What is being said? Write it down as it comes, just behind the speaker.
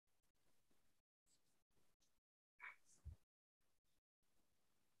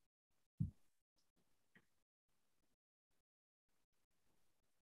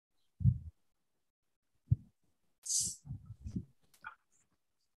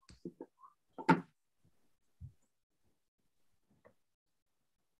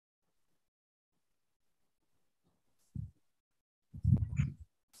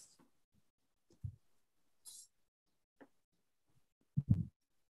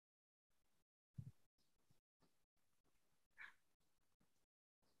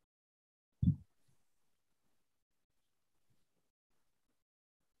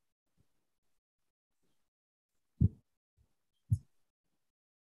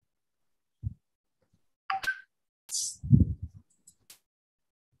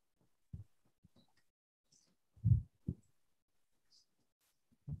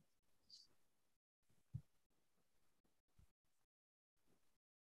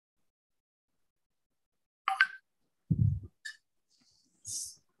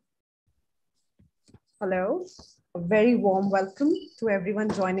Hello, a very warm welcome to everyone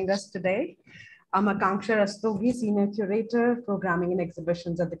joining us today. I'm Akanksha Rastogi, Senior Curator, Programming and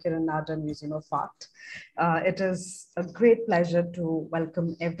Exhibitions at the Kiran Nadar Museum of Art. It is a great pleasure to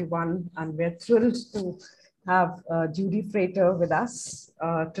welcome everyone, and we're thrilled to have Judy Frater with us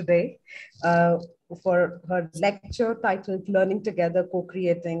today for her lecture titled Learning Together,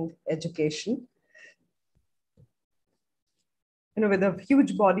 Co-Creating Education. With a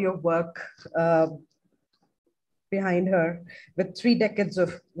huge body of work behind her, with 3 decades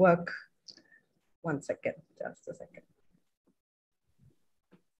of work. One second, just a second.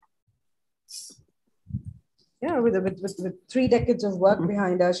 Yeah, with 3 decades of work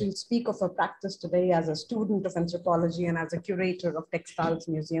behind her, she'll speak of her practice today as a student of anthropology and as a curator of Textiles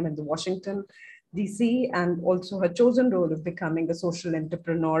Museum in the Washington, DC, and also her chosen role of becoming a social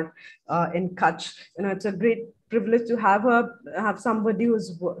entrepreneur in Kutch. It's a great privilege to have somebody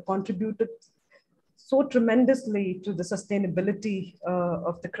who's contributed so tremendously to the sustainability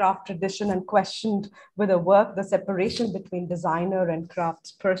of the craft tradition and questioned with her work the separation between designer and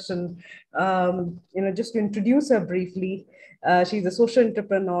craftsperson. Just to introduce her briefly, she's a social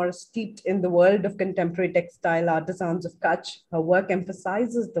entrepreneur steeped in the world of contemporary textile artisans of Kutch. Her work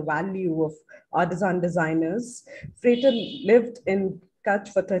emphasizes the value of artisan designers. Frater lived in Kutch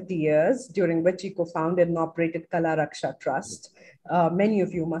for 30 years, during which he co-founded and operated Kala Raksha Trust. Many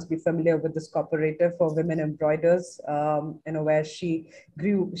of you must be familiar with this cooperative for women embroiders, where she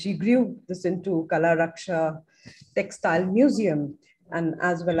grew this into Kala Raksha Textile Museum, and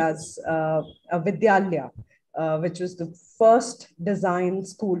as well as a Vidyalaya, which was the first design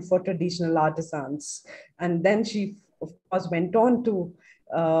school for traditional artisans. And then she, of course, went on to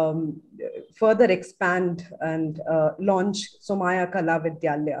further expand and launch Somaya Kala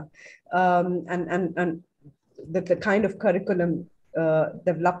Vidyalaya. And the kind of curriculum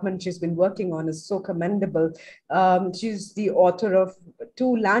development she's been working on is so commendable. She's the author of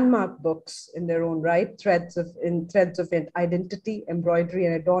 2 landmark books in their own right, Threads of Identity, Embroidery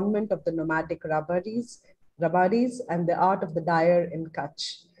and Adornment of the Nomadic Rabaris, and The Art of the Dyer in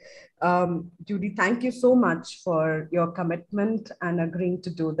Kutch. Judy, thank you so much for your commitment and agreeing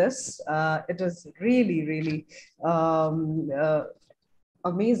to do this. It is really, really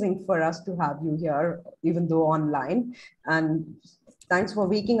amazing for us to have you here, even though online. And thanks for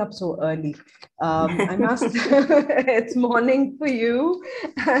waking up so early. I must, it's morning for you.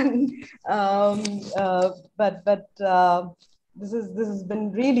 And, this has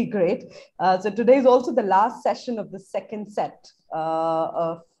been really great. So today is also the last session of the second set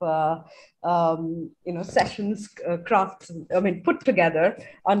of sessions, put together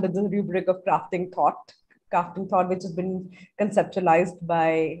under the rubric of crafting thought, which has been conceptualized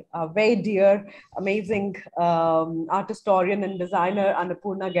by a very dear, amazing art historian and designer,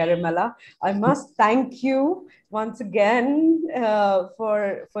 Annapurna Garimella. I must thank you once again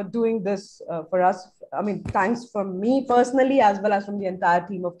for doing this for us. Thanks from me personally, as well as from the entire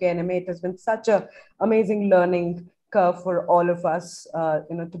team of KNMA. It has been such an amazing learning curve for all of us,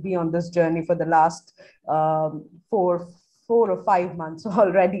 to be on this journey for the last 4 or 5 months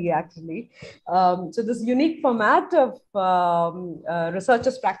already, actually. So this unique format of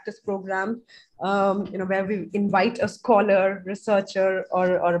researchers practice program, where we invite a scholar, researcher,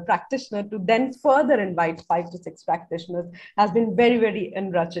 or a practitioner to then further invite 5 to 6 practitioners, has been very, very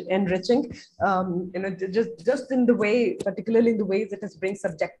enriching. Just in the way, particularly in the ways it has bring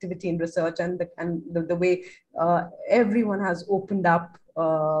subjectivity in research, and the way everyone has opened up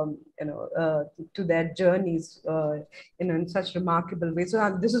to their journeys in such remarkable ways.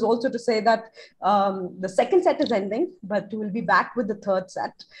 So this is also to say that the second set is ending, but we'll be back with the third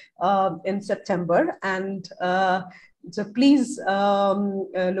set in September. And so please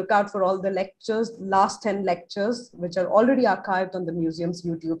look out for all the lectures, last 10 lectures, which are already archived on the museum's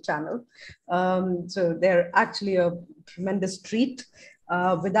YouTube channel. So they're actually a tremendous treat.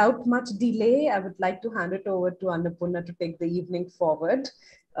 Without much delay, I would like to hand it over to Annapurna to take the evening forward.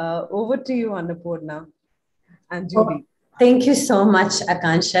 Over to you, Annapurna and Judy. Well, thank you so much,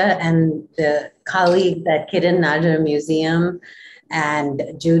 Akanksha, and the colleagues at Kiran Nadar Museum, and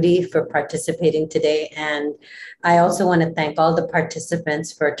Judy for participating today. And I also want to thank all the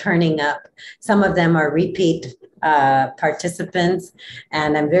participants for turning up. Some of them are repeat participants,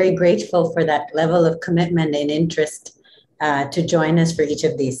 and I'm very grateful for that level of commitment and interest to join us for each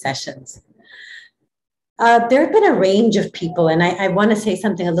of these sessions. There have been a range of people, and I want to say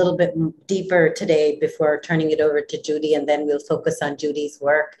something a little bit deeper today before turning it over to Judy, and then we'll focus on Judy's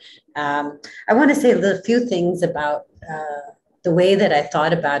work. I want to say a few things about the way that I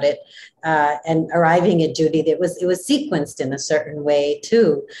thought about it and arriving at Judy, it was sequenced in a certain way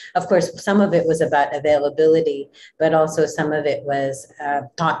too. Of course, some of it was about availability, but also some of it was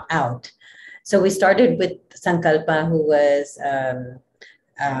thought out. So we started with Sankalpa, who was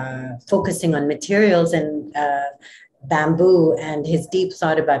focusing on materials and bamboo, and his deep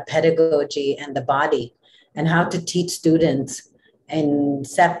thought about pedagogy and the body and how to teach students in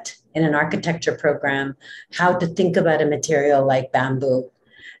CEPT, in an architecture program, how to think about a material like bamboo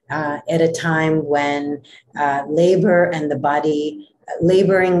at a time when labor and the body,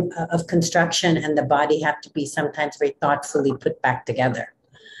 laboring of construction and the body have to be sometimes very thoughtfully put back together.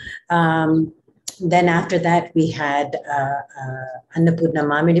 Then after that, we had Annapurna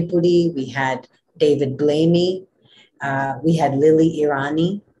Garimella, we had David Blamey, we had Lily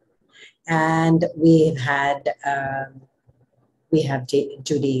Irani, and we have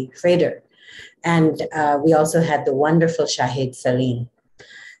Judy Frater. And we also had the wonderful Shahid Salim.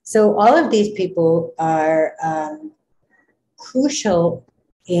 So all of these people are crucially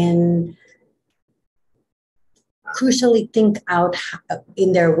think out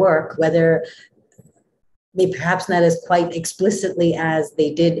in their work, whether maybe perhaps not as quite explicitly as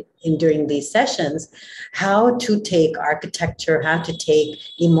they did during these sessions, how to take architecture, how to take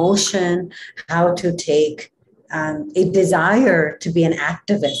emotion, how to take a desire to be an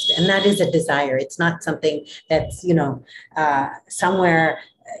activist. And that is a desire. It's not something that's, somewhere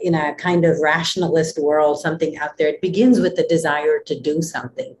in a kind of rationalist world, something out there. It begins with the desire to do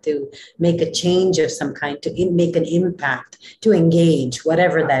something, to make a change of some kind, to make an impact, to engage,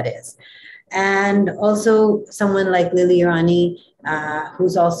 whatever that is. And also someone like Lily Irani,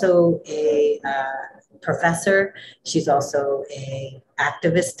 who's also a professor. She's also an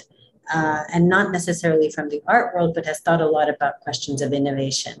activist, and not necessarily from the art world, but has thought a lot about questions of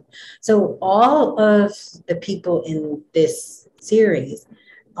innovation. So all of the people in this series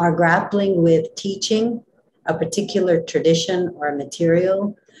are grappling with teaching a particular tradition or a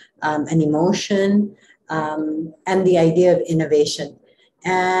material, an emotion, and the idea of innovation.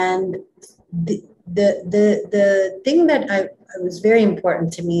 And the thing that was very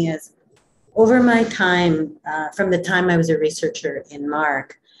important to me is, over my time, from the time I was a researcher in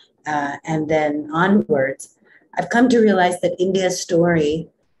MARC and then onwards, I've come to realize that India's story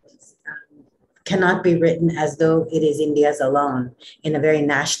cannot be written as though it is India's alone in a very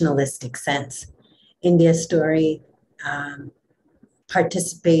nationalistic sense. India's story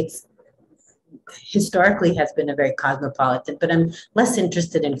historically has been a very cosmopolitan, but I'm less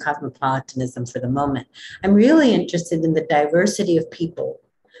interested in cosmopolitanism for the moment. I'm really interested in the diversity of people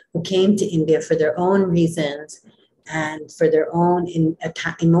who came to India for their own reasons and for their own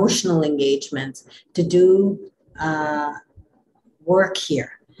emotional engagements to do work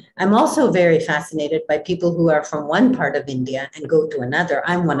here. I'm also very fascinated by people who are from one part of India and go to another.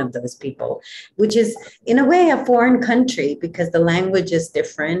 I'm one of those people, which is in a way a foreign country because the language is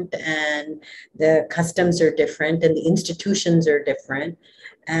different and the customs are different and the institutions are different,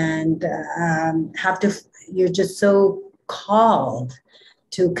 and you're just so called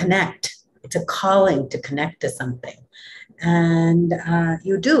to connect. It's a calling to connect to something, and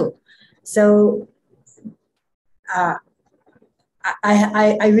you do. So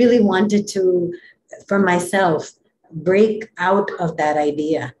I really wanted to, for myself, break out of that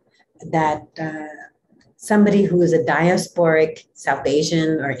idea that somebody who is a diasporic South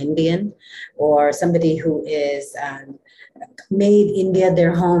Asian or Indian, or somebody who is made India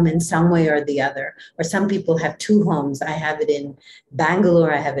their home in some way or the other, or some people have two homes. I have it in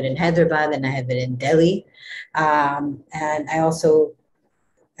Bangalore, I have it in Hyderabad, and I have it in Delhi. And I also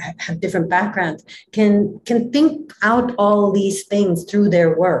have different backgrounds, can think out all these things through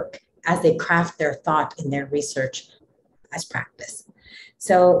their work as they craft their thought in their research as practice.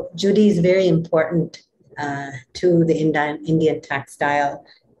 So Judy is very important to the Indian textile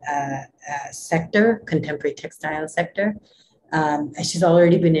sector, contemporary textile sector. She's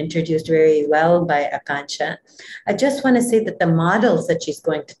already been introduced very well by Akansha. I just want to say that the models that she's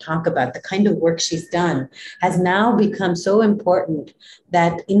going to talk about, the kind of work she's done, has now become so important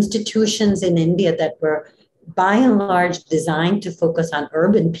that institutions in India that were by and large designed to focus on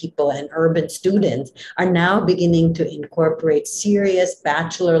urban people and urban students are now beginning to incorporate serious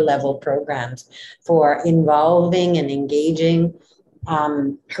bachelor level programs for involving and engaging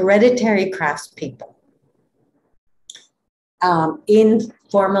hereditary craftspeople in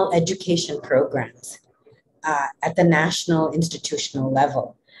formal education programs at the national institutional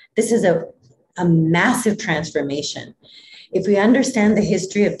level. This is a massive transformation. If we understand the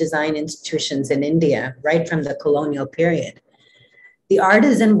history of design institutions in India, right from the colonial period, the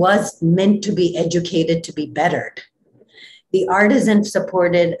artisan was meant to be educated to be bettered. The artisan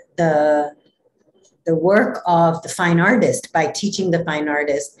supported the work of the fine artist by teaching the fine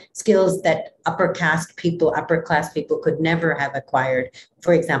artist skills that upper class people could never have acquired.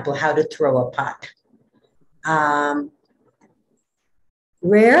 For example, how to throw a pot.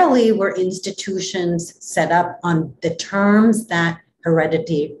 Rarely were institutions set up on the terms that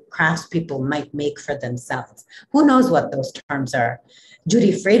hereditary craftspeople might make for themselves. Who knows what those terms are?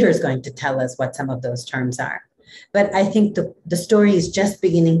 Judy Frater is going to tell us what some of those terms are. But I think the story is just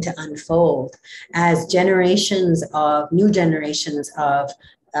beginning to unfold as new generations of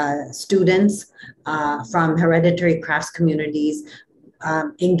students from hereditary crafts communities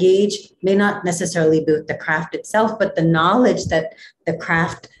engage, may not necessarily be with the craft itself, but the knowledge that the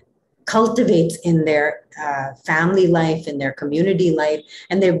craft cultivates in their family life, in their community life,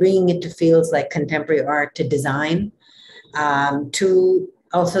 and they're bringing it to fields like contemporary art, to design, to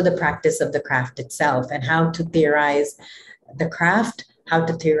also the practice of the craft itself, and how to theorize the craft, how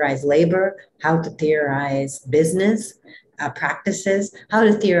to theorize labor, how to theorize business practices, how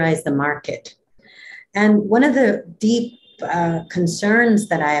to theorize the market. And one of the deep concerns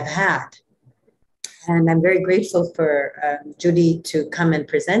that I have had, and I'm very grateful for Judy to come and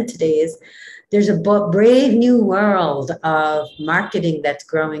present today, is there's a brave new world of marketing that's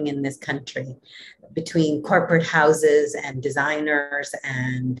growing in this country between corporate houses and designers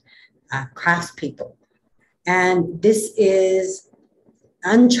and craftspeople. And this is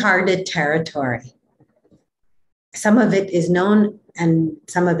uncharted territory. Some of it is known and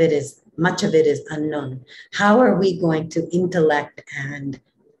much of it is unknown. How are we going to intellect and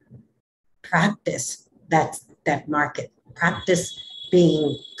practice that market? Practice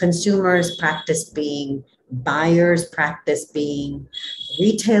being consumers, practice being buyers, practice being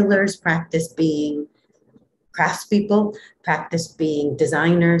retailers, practice being craftspeople, practice being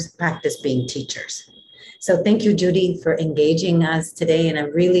designers, practice being teachers. So thank you, Judy, for engaging us today. And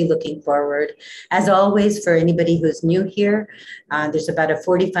I'm really looking forward, as always, for anybody who's new here, there's about a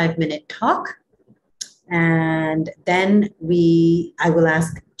 45-minute talk. And then I will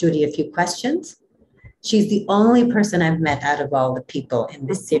ask Judy a few questions. She's the only person I've met out of all the people in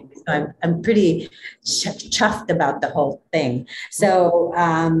this series. So I'm pretty chuffed about the whole thing. So,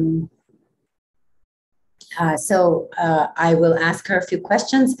 I will ask her a few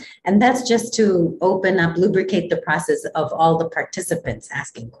questions, and that's just to lubricate the process of all the participants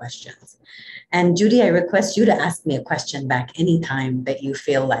asking questions. And Judy, I request you to ask me a question back anytime that you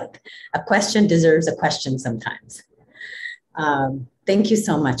feel like. A question deserves a question sometimes. Thank you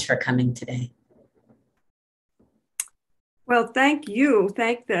so much for coming today. Well, thank you.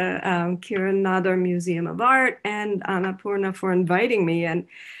 Thank the Kiran Nadar Museum of Art and Annapurna for inviting me. And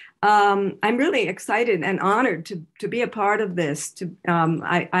I'm really excited and honored to be a part of this. When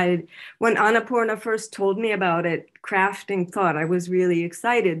Annapurna first told me about it, crafting thought, I was really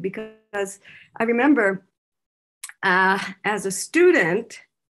excited because I remember as a student,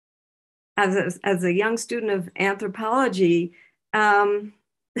 as a young student of anthropology,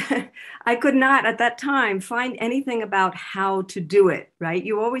 I could not at that time find anything about how to do it, right?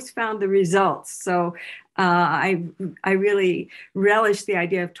 You always found the results. So I really relish the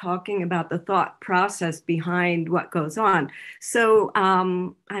idea of talking about the thought process behind what goes on. So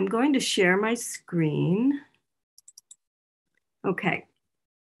I'm going to share my screen. Okay.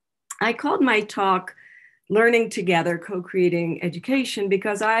 I called my talk Learning Together, Co-Creating Education,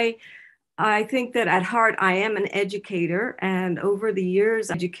 because I think that at heart, I am an educator, and over the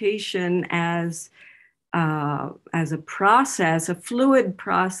years, education as a process, a fluid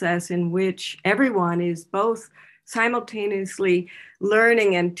process in which everyone is both simultaneously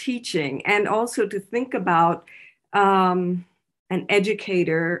learning and teaching, and also to think about an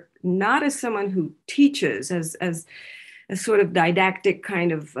educator not as someone who teaches, as a sort of didactic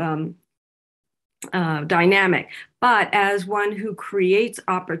kind of dynamic, but as one who creates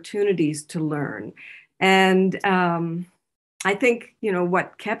opportunities to learn. And I think,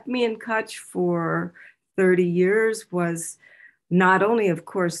 what kept me in touch for 30 years was not only, of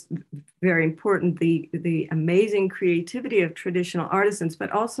course, very important, the amazing creativity of traditional artisans,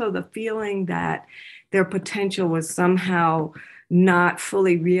 but also the feeling that their potential was somehow not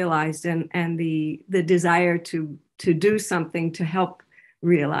fully realized, and the desire to do something to help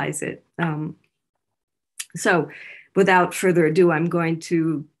realize it. So without further ado, I'm going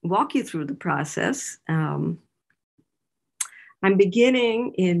to walk you through the process. I'm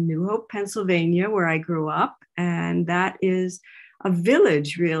beginning in New Hope, Pennsylvania, where I grew up. And that is a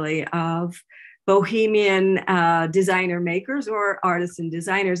village, really, of bohemian designer makers or artisan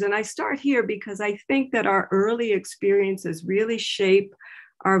designers. And I start here because I think that our early experiences really shape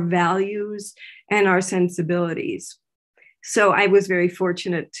our values and our sensibilities. So I was very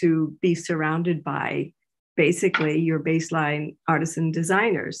fortunate to be surrounded by basically your baseline artisan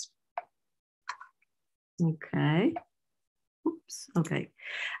designers. Okay. Oops. Okay.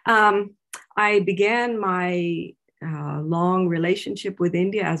 I began my long relationship with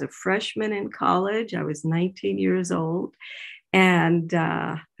India as a freshman in college. I was 19 years old, and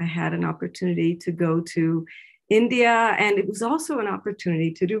I had an opportunity to go to India, and it was also an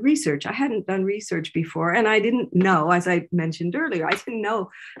opportunity to do research. I hadn't done research before, and I didn't know, as I mentioned earlier, I didn't know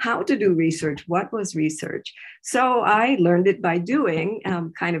how to do research. What was research? So I learned it by doing,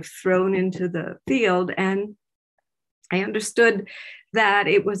 kind of thrown into the field, and I understood that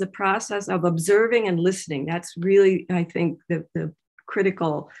it was a process of observing and listening. That's really, I think, the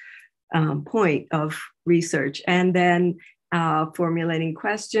critical point of research. And then formulating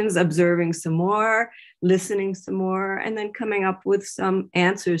questions, observing some more, listening some more, and then coming up with some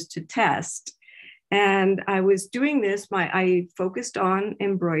answers to test. And I was doing this, I focused on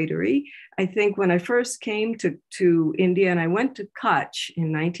embroidery. I think when I first came to India and I went to Kutch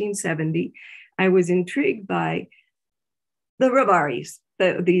in 1970, I was intrigued by the Rabaris,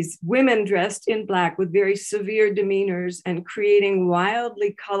 these women dressed in black with very severe demeanors and creating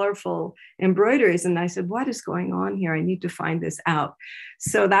wildly colorful embroideries. And I said, what is going on here? I need to find this out.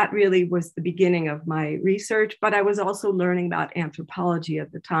 So that really was the beginning of my research, but I was also learning about anthropology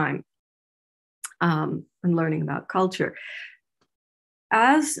at the time, and learning about culture.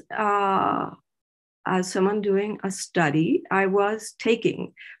 As someone doing a study, I was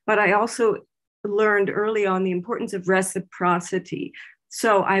taking, but I also learned early on the importance of reciprocity.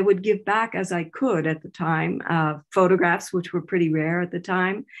 So I would give back as I could at the time, photographs, which were pretty rare at the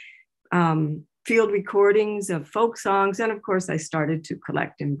time, field recordings of folk songs, and of course I started to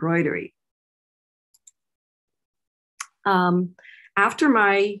collect embroidery. After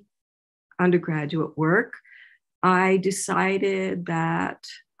my undergraduate work, I decided that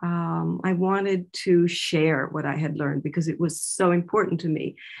I wanted to share what I had learned because it was so important to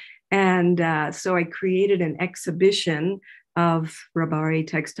me. And so I created an exhibition of Rabari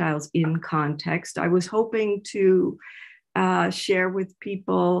textiles in context. I was hoping to share with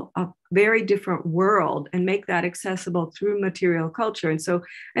people a very different world and make that accessible through material culture. And so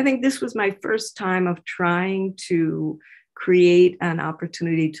I think this was my first time of trying to create an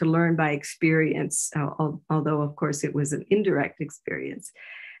opportunity to learn by experience, although of course it was an indirect experience.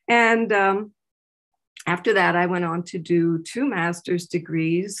 And after that, I went on to do 2 master's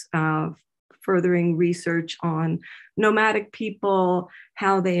degrees, furthering research on nomadic people,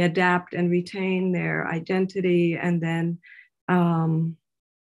 how they adapt and retain their identity. And then,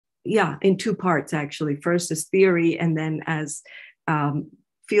 in 2 parts, actually. First as theory, and then as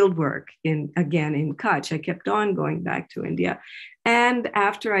fieldwork in Kutch. I kept on going back to India. And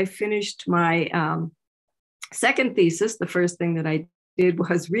after I finished my second thesis, the first thing that I did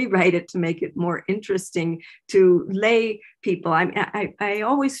was rewrite it to make it more interesting to lay people. I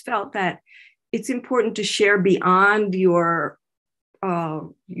always felt that it's important to share beyond your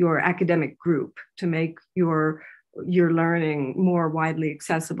academic group to make your learning more widely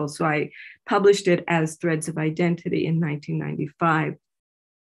accessible. So I published it as Threads of Identity in 1995.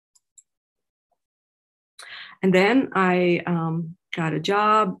 And then I got a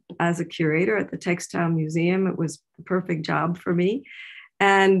job as a curator at the Textile Museum. It was the perfect job for me.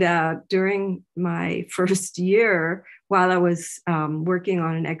 And during my first year, while I was working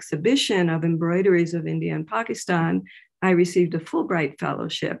on an exhibition of embroideries of India and Pakistan, I received a Fulbright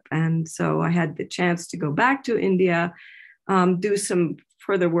fellowship. And so I had the chance to go back to India, do some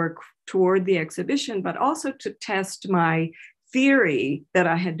further work toward the exhibition, but also to test my theory that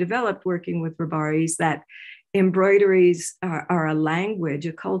I had developed working with Rabaris, that embroideries are a language,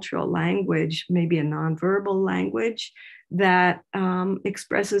 a cultural language, maybe a nonverbal language that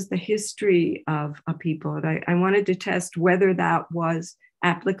expresses the history of a people. And I wanted to test whether that was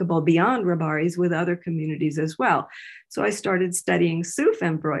applicable beyond Rabaris with other communities as well. So I started studying Suf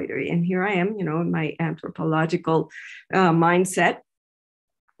embroidery, and here I am, in my anthropological mindset,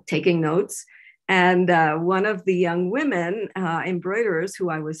 taking notes. And one of the young women embroiderers who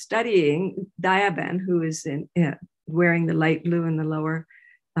I was studying, Dayaben, who is wearing the light blue in the lower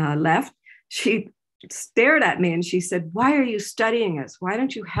left, she stared at me and she said, "Why are you studying us? Why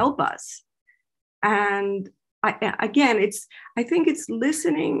don't you help us?" And I think it's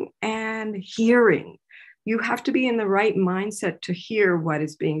listening and hearing. You have to be in the right mindset to hear what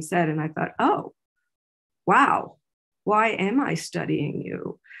is being said. And I thought, oh, wow, why am I studying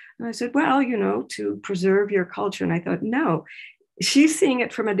you? And I said, well, to preserve your culture. And I thought, no, she's seeing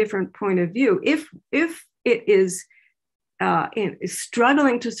it from a different point of view. If it is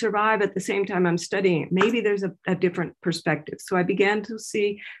struggling to survive at the same time I'm studying. Maybe there's a different perspective. So I began to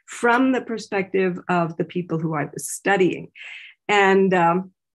see from the perspective of the people who I was studying. And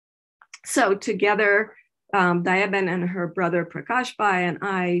so together, Dayaben and her brother Prakash Bhai and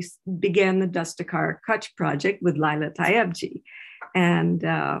I began the Dastakar Kutch project with Laila Tayebji. And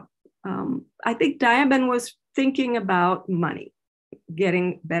I think Dayaben was thinking about money,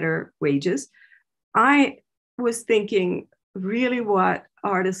 getting better wages. I was thinking really what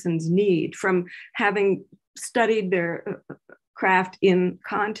artisans need from having studied their craft in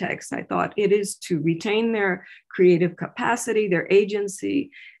context. I thought it is to retain their creative capacity, their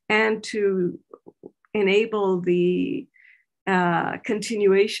agency, and to enable the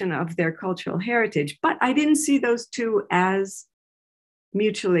continuation of their cultural heritage. But I didn't see those two as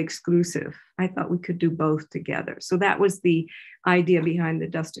mutually exclusive. I thought we could do both together. So that was the idea behind the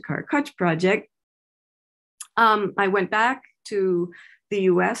Dastakar Kutch project. I went back to the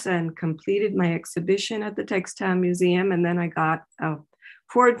US and completed my exhibition at the Textile Museum. And then I got a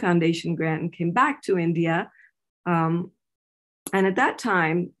Ford Foundation grant and came back to India. And at that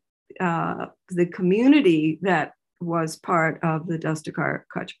time, the community that was part of the Dastakar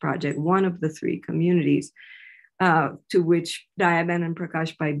Kutch project, one of the three communities to which Dayaben and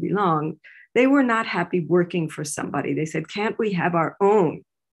Prakash Bhai belonged, they were not happy working for somebody. They said, can't we have our own?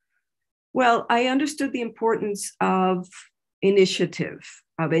 Well, I understood the importance of initiative,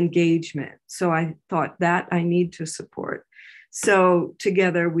 of engagement. So I thought that I need to support. So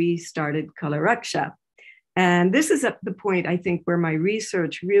together we started Kalaraksha. And this is at the point, I think, where my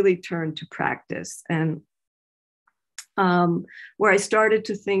research really turned to practice and where I started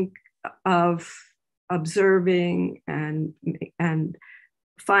to think of observing and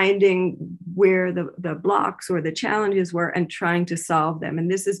finding where the blocks or the challenges were and trying to solve them. And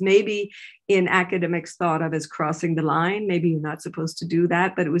this is maybe in academics thought of as crossing the line. Maybe you're not supposed to do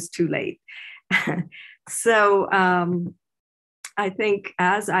that, but it was too late. So I think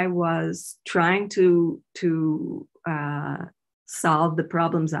as I was trying to solve the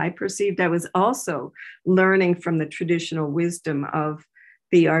problems I perceived, I was also learning from the traditional wisdom of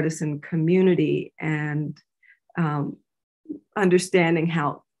the artisan community and understanding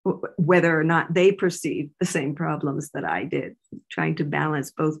how, whether or not they perceived the same problems that I did, trying to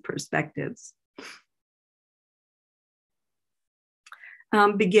balance both perspectives.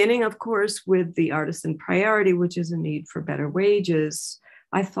 Beginning, of course, with the artisan priority, which is a need for better wages,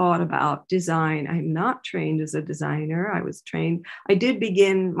 I thought about design. I'm not trained as a designer. I did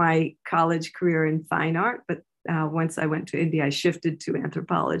begin my college career in fine art, but once I went to India, I shifted to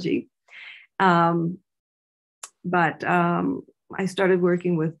anthropology. But I started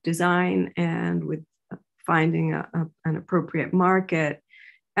working with design and with finding an appropriate market.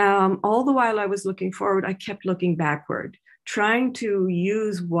 All the while I was looking forward, I kept looking backward, trying to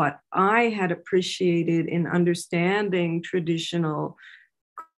use what I had appreciated in understanding traditional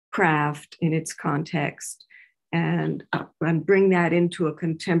craft in its context and bring that into a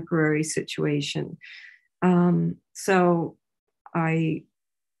contemporary situation. So I,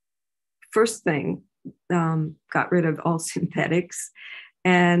 first thing, got rid of all synthetics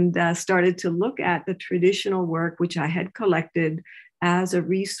and started to look at the traditional work, which I had collected as a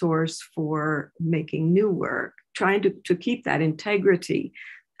resource for making new work, trying to keep that integrity.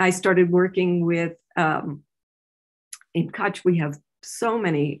 I started working with, in Kutch, we have so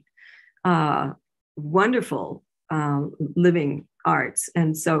many wonderful living arts.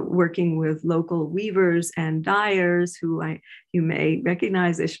 And so working with local weavers and dyers who you may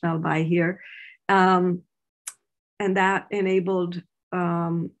recognize Ishmael Bhai here. And that enabled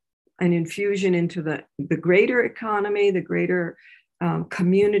an infusion into the greater economy, the greater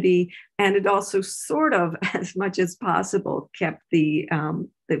community, and it also sort of, as much as possible, kept the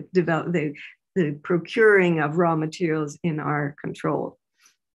procuring of raw materials in our control.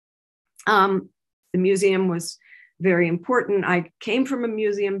 The museum was very important. I came from a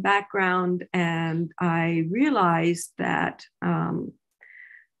museum background, and I realized that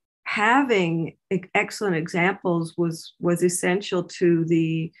having excellent examples was essential to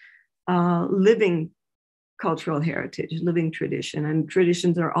the living cultural heritage, living tradition, and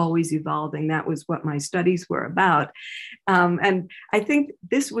traditions are always evolving. That was what my studies were about. And I think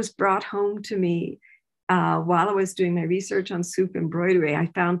this was brought home to me while I was doing my research on soup embroidery. I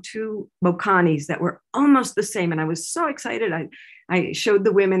found two bokanis that were almost the same. And I was so excited. I showed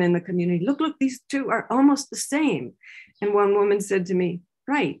the women in the community, look, these two are almost the same. And one woman said to me,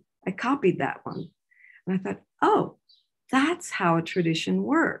 right, I copied that one. And I thought, oh, that's how a tradition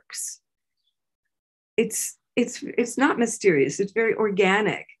works. It's not mysterious. It's very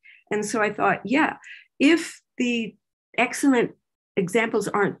organic. And so I thought, yeah, if the excellent examples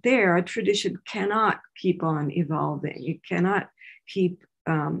aren't there, a tradition cannot keep on evolving. It cannot keep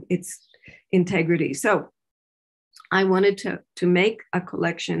its integrity. So I wanted to make a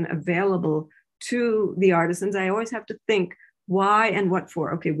collection available to the artisans. I always have to think why and what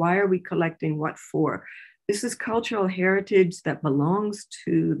for. Okay, why are we collecting, what for? This is cultural heritage that belongs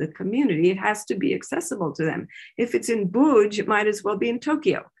to the community. It has to be accessible to them. If it's in Bhuj, it might as well be in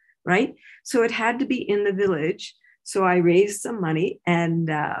Tokyo, right? So it had to be in the village. So I raised some money and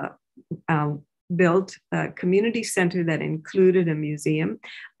built a community center that included a museum.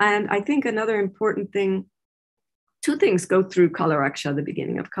 And I think another important thing, two things go through Kala Raksha, the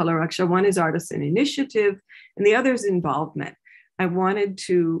beginning of Kala Raksha. One is artisan initiative, and the other is involvement. I wanted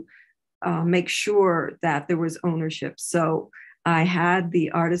to make sure that there was ownership. So I had the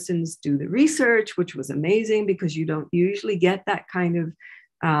artisans do the research, which was amazing because you don't usually get that kind of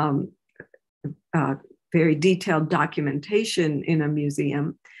very detailed documentation in a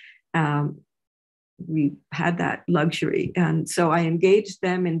museum. We had that luxury. And so I engaged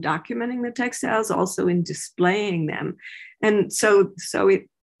them in documenting the textiles, also in displaying them. And so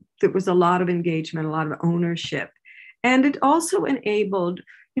there was a lot of engagement, a lot of ownership. And it also enabled,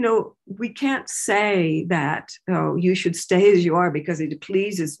 we can't say that, oh, you should stay as you are because it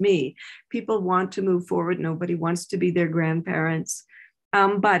pleases me. People want to move forward. Nobody wants to be their grandparents.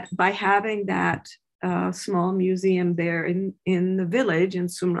 But by having that small museum there in the village in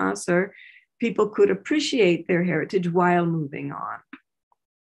Sumnasar, people could appreciate their heritage while moving on.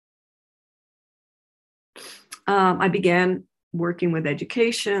 I began working with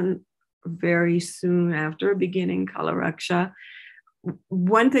education very soon after beginning Kala Raksha.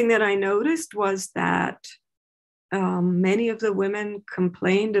 One thing that I noticed was that many of the women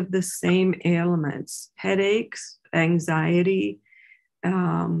complained of the same ailments: headaches, anxiety,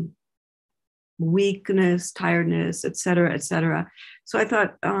 weakness, tiredness, et cetera, et cetera. So I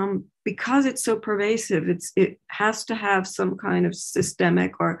thought, because it's so pervasive, it has to have some kind of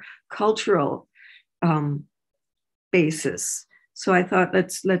systemic or cultural basis. So I thought,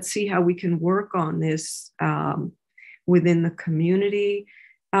 let's see how we can work on this within the community.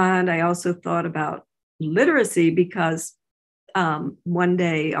 And I also thought about literacy because one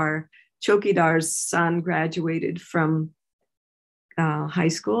day our Chokidar's son graduated from high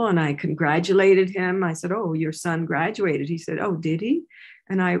school, and I congratulated him. I said, "Oh, your son graduated." He said, "Oh, did he?"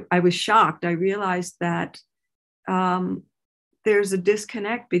 And I was shocked. I realized that there's a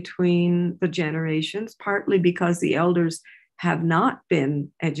disconnect between the generations, partly because the elders have not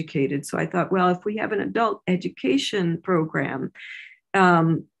been educated. So I thought, well, if we have an adult education program,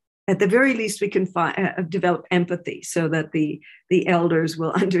 at the very least, we can develop empathy so that the elders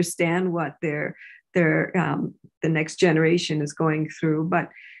will understand what the next generation is going through. But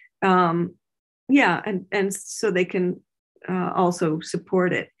and so they can also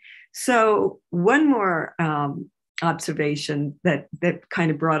support it. So one more observation that kind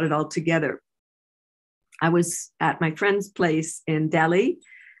of brought it all together. I was at my friend's place in Delhi,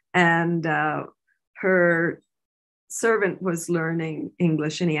 and her servant was learning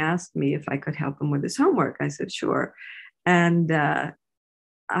English, and he asked me if I could help him with his homework. I said, sure. And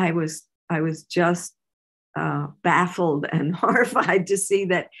I was just baffled and horrified to see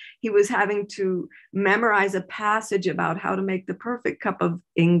that he was having to memorize a passage about how to make the perfect cup of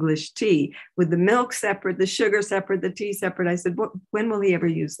English tea with the milk separate, the sugar separate, the tea separate. I said, when will he ever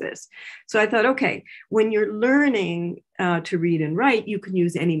use this? So I thought, okay, when you're learning to read and write, you can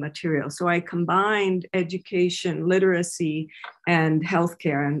use any material. So I combined education, literacy, and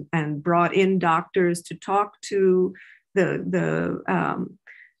healthcare, and brought in doctors to talk to the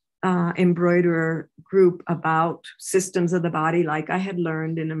embroiderer group about systems of the body, like I had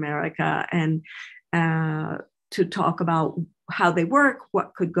learned in America, and to talk about how they work,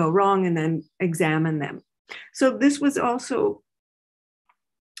 what could go wrong, and then examine them. So this was also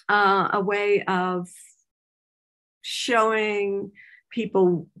a way of showing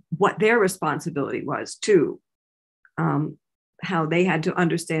people what their responsibility was too, how they had to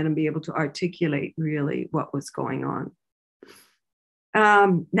understand and be able to articulate really what was going on.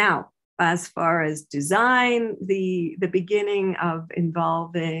 Now, as far as design, the beginning of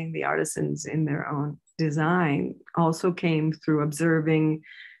involving the artisans in their own design also came through observing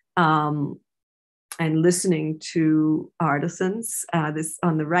and listening to artisans. This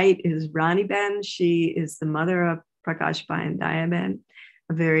on the right is Rani Ben. She is the mother of Prakash Bai and Daya Ben,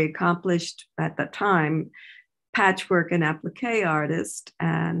 a very accomplished, at the time, patchwork and applique artist.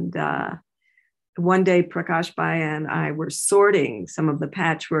 And one day, Prakash Bai and I were sorting some of the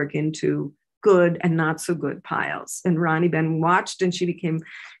patchwork into good and not so good piles. And Ronnie Ben watched, and she became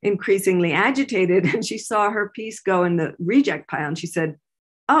increasingly agitated, and she saw her piece go in the reject pile, and she said,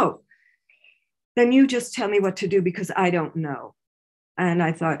 "Oh, then you just tell me what to do, because I don't know." And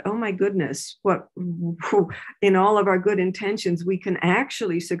I thought, oh my goodness, what in all of our good intentions, we can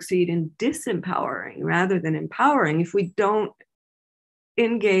actually succeed in disempowering rather than empowering if we don't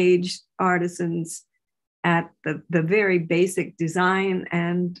engage artisans at the very basic design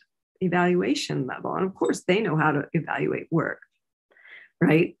and evaluation level. And of course, they know how to evaluate work,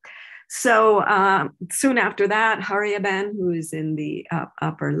 right? So soon after that, Haryaben, who is in the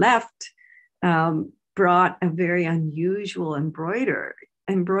upper left, brought a very unusual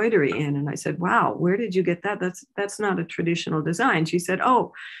embroidery in. And I said, wow, where did you get that? That's not a traditional design. She said,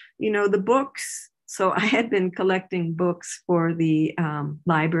 oh, the books. So I had been collecting books for the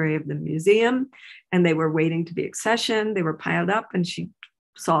library of the museum, and they were waiting to be accessioned. They were piled up, and she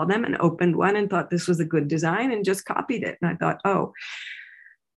saw them and opened one and thought this was a good design and just copied it. And I thought, oh,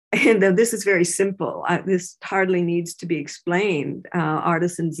 and this is very simple. This hardly needs to be explained.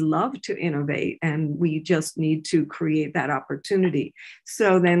 Artisans love to innovate, and we just need to create that opportunity.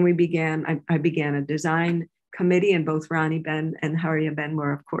 So then I began a design committee, and both Ronnie Ben and Haryaben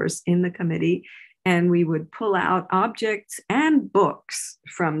were, of course, in the committee. And we would pull out objects and books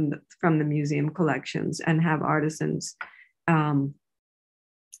from the museum collections and have artisans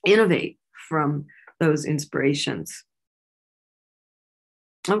innovate from those inspirations.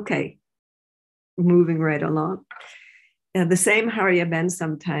 Okay, moving right along. The same Haryaben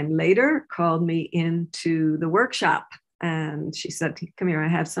sometime later called me into the workshop, and she said, come here, I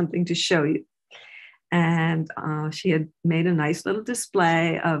have something to show you. And she had made a nice little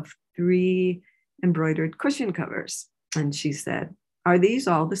display of 3 embroidered cushion covers. And she said, are these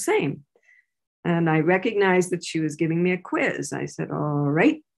all the same? And I recognized that she was giving me a quiz. I said, all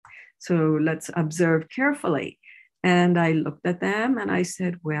right, so let's observe carefully. And I looked at them and I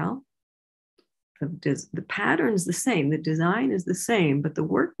said, well, the pattern's the same, the design is the same, but the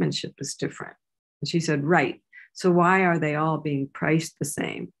workmanship is different. And she said, right. So why are they all being priced the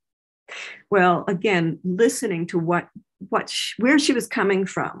same? Well, again, listening to where she was coming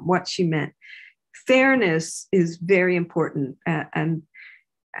from, what she meant. Fairness is very important. And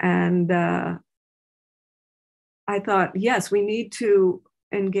I thought, yes, we need to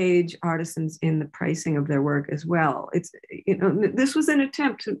engage artisans in the pricing of their work as well. This was an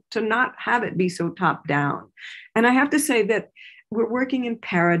attempt to not have it be so top down. And I have to say that we're working in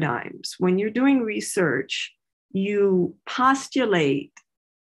paradigms. When you're doing research, you postulate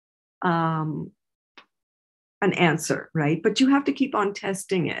an answer, right? But you have to keep on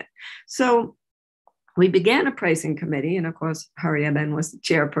testing it. So we began a pricing committee, and of course, Haryaben was the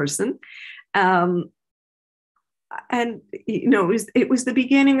chairperson. And it was the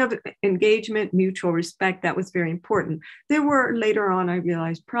beginning of engagement, mutual respect. That was very important. There were later on, I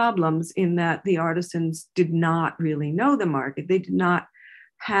realized, problems in that the artisans did not really know the market. They did not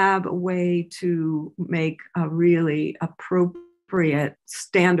have a way to make a really appropriate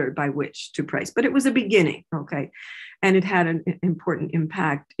standard by which to price. But it was a beginning, okay, and it had an important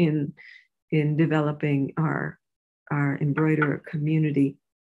impact in developing our embroiderer community.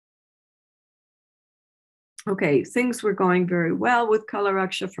 Okay, things were going very well with Color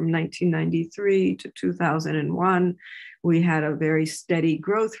Raksha from 1993 to 2001. We had a very steady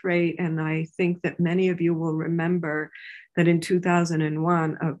growth rate, and I think that many of you will remember that in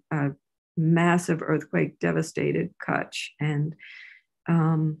 2001, a massive earthquake devastated Kutch, and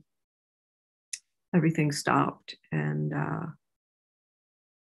everything stopped. And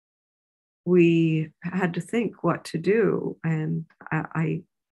we had to think what to do. And I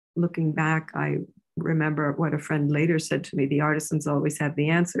looking back, I remember what a friend later said to me, the artisans always have the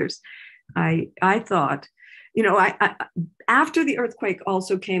answers. I thought, after the earthquake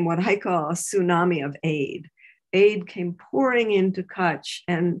also came what I call a tsunami of aid. Aid came pouring into Kutch,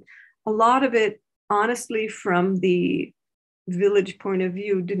 and a lot of it, honestly, from the village point of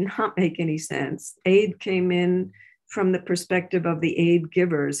view, did not make any sense. Aid came in from the perspective of the aid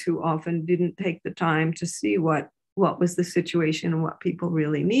givers, who often didn't take the time to see what was the situation and what people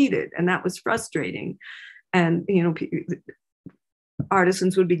really needed. And that was frustrating. And,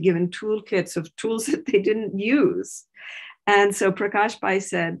 artisans would be given toolkits of tools that they didn't use. And so Prakash Bhai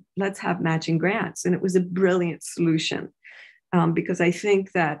said, let's have matching grants. And it was a brilliant solution, because I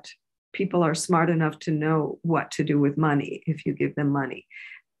think that people are smart enough to know what to do with money if you give them money.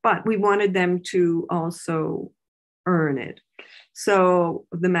 But we wanted them to also earn it. So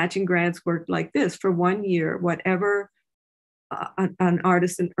the matching grants worked like this. For 1 year, whatever an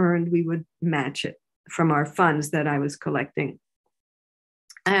artisan earned, we would match it from our funds that I was collecting.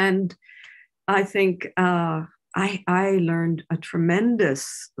 And I think I learned a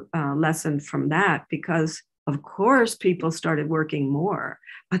tremendous lesson from that, because of course people started working more,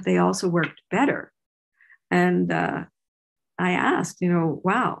 but they also worked better. And I asked,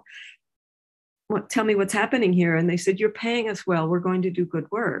 wow, tell me what's happening here. And they said, you're paying us well, we're going to do good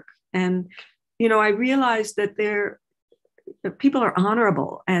work. And, I realized that people are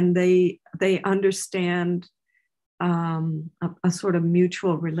honorable, and they understand a sort of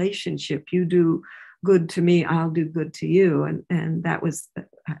mutual relationship. You do good to me, I'll do good to you. And that was,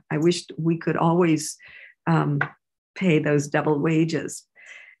 I wished we could always pay those double wages.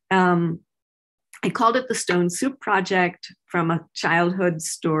 I called it the Stone Soup Project, from a childhood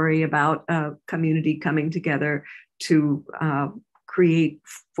story about a community coming together to create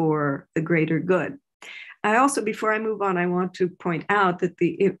for the greater good. I also, before I move on, I want to point out that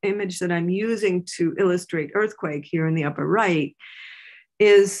the image that I'm using to illustrate earthquake here in the upper right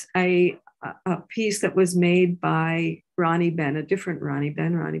is a piece that was made by Ronnie Ben, a different Ronnie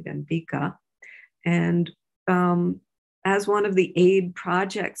Ben Bika. And as one of the aid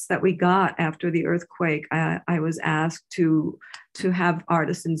projects that we got after the earthquake, I was asked to have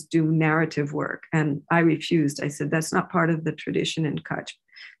artisans do narrative work. And I refused. I said, that's not part of the tradition in Kutch.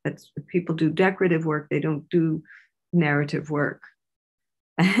 That's, people do decorative work, they don't do narrative work.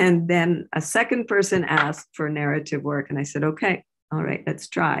 And then a second person asked for narrative work. And I said, okay, all right, let's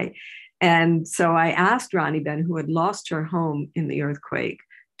try. And so I asked Ronnie Ben, who had lost her home in the earthquake,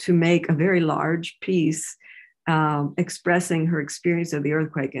 to make a very large piece expressing her experience of the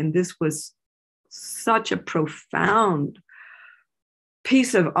earthquake. And this was such a profound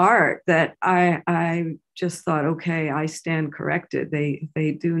piece of art that I just thought, okay, I stand corrected.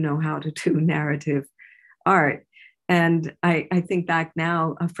 They do know how to do narrative art. And I think back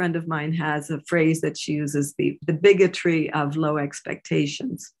now, a friend of mine has a phrase that she uses, the bigotry of low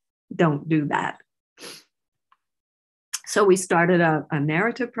expectations. Don't do that. So we started a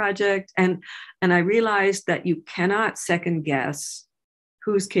narrative project, and I realized that you cannot second guess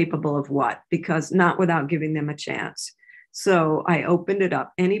who's capable of what, because not without giving them a chance. So I opened it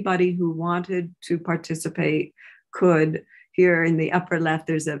up. Anybody who wanted to participate could. Here in the upper left,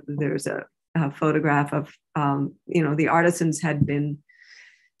 there's a photograph of, the artisans had been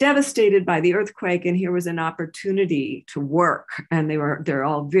devastated by the earthquake, and here was an opportunity to work, and they're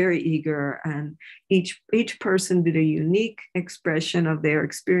all very eager, and each person did a unique expression of their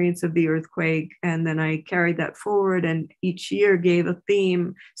experience of the earthquake. And then I carried that forward, and each year gave a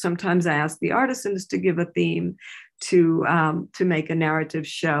theme. Sometimes I asked the artisans to give a theme to make a narrative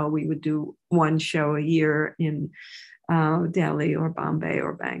show. We would do one show a year in Delhi or Bombay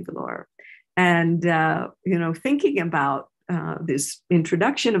or Bangalore. And thinking about this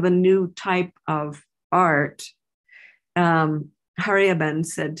introduction of a new type of art, Hariaben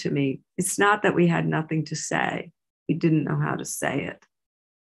said to me, it's not that we had nothing to say, we didn't know how to say it.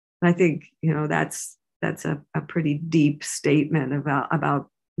 And I think, that's a pretty deep statement about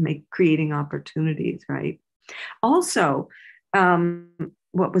creating opportunities, right? Also,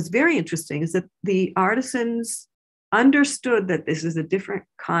 what was very interesting is that the artisans understood that this is a different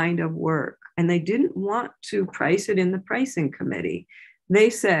kind of work, and they didn't want to price it in the pricing committee. They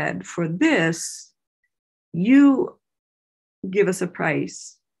said, for this, you give us a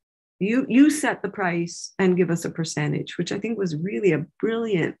price. You set the price and give us a percentage, which I think was really a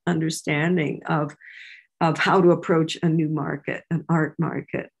brilliant understanding of how to approach a new market, an art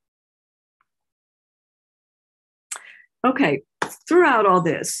market. Okay, throughout all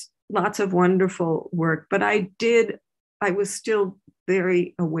this, lots of wonderful work, but I was still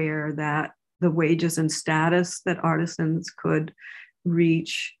very aware that the wages and status that artisans could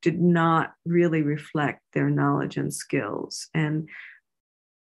reach did not really reflect their knowledge and skills. And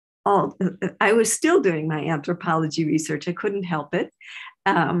I was still doing my anthropology research. I couldn't help it.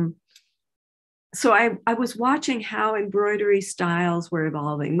 So I was watching how embroidery styles were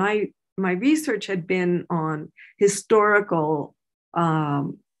evolving. My research had been on historical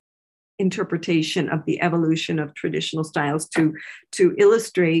interpretation of the evolution of traditional styles to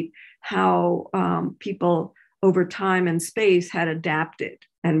illustrate how people over time and space had adapted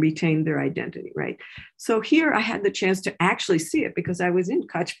and retained their identity, right? So here I had the chance to actually see it because I was in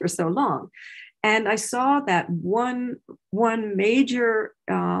Kutch for so long. And I saw that one major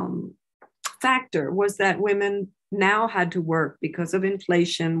factor was that women now had to work because of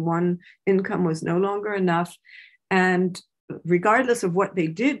inflation. One income was no longer enough. And regardless of what they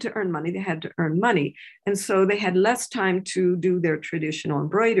did to earn money, they had to earn money. And so they had less time to do their traditional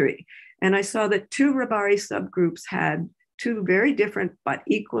embroidery. And I saw that two Rabari subgroups had two very different but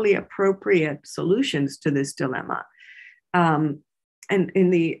equally appropriate solutions to this dilemma. And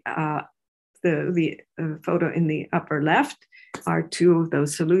in the the photo in the upper left are two of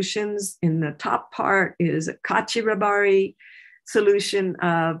those solutions. In the top part is a Kachirabari solution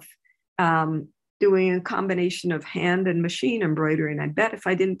of doing a combination of hand and machine embroidery. And I bet if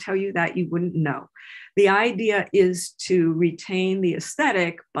I didn't tell you that, you wouldn't know. The idea is to retain the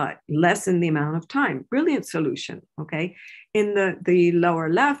aesthetic, but lessen the amount of time. Brilliant solution, okay? In the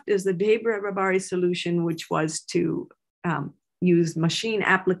lower left is the Debra Rabari solution, which was to use machine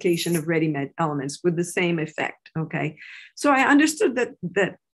application of ready-made elements with the same effect, okay? So I understood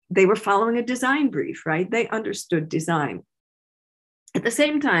that they were following a design brief, right? They understood design. At the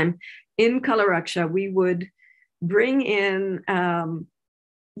same time, in Kalaraksha, we would bring in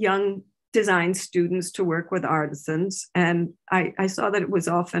young design students to work with artisans. And I saw that it was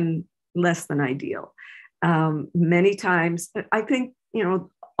often less than ideal. Many times, I think,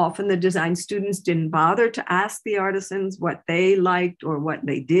 often the design students didn't bother to ask the artisans what they liked or what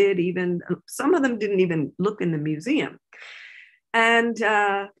they did. Even some of them didn't even look in the museum. And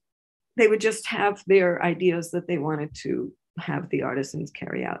they would just have their ideas that they wanted to have the artisans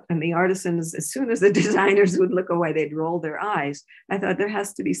carry out. And the artisans, as soon as the designers would look away, they'd roll their eyes. I thought there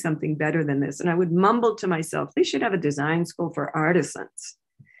has to be something better than this. And I would mumble to myself, they should have a design school for artisans.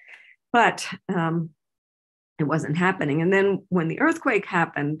 But it wasn't happening. And then when the earthquake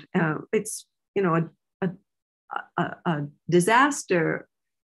happened, it's, a disaster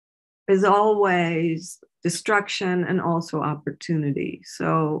is always destruction and also opportunity.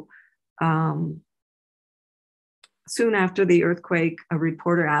 So soon after the earthquake, a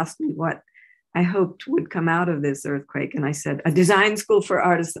reporter asked me what I hoped would come out of this earthquake. And I said, a design school for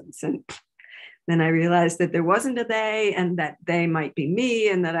artisans. And then I realized that there wasn't a they, and that they might be me,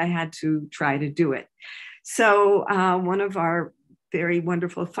 and that I had to try to do it. So one of our very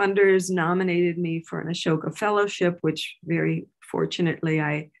wonderful funders nominated me for an Ashoka Fellowship, which very fortunately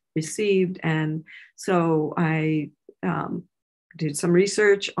I received. And so I did some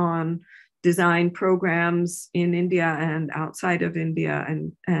research on design programs in India and outside of India,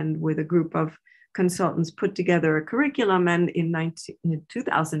 and with a group of consultants put together a curriculum, and in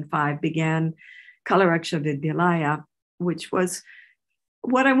 2005 began Kalaraksha Vidyalaya, which was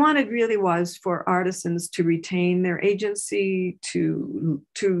what I wanted really was for artisans to retain their agency, to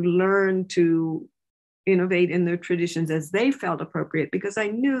learn to innovate in their traditions as they felt appropriate, because I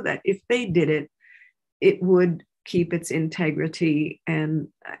knew that if they did it, it would keep its integrity, and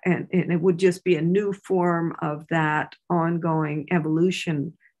it would just be a new form of that ongoing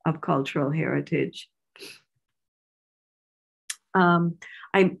evolution of cultural heritage.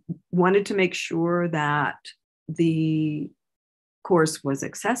 I wanted to make sure that the course was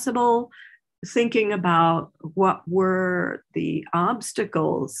accessible, thinking about what were the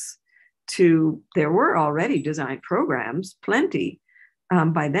obstacles to, there were already design programs, plenty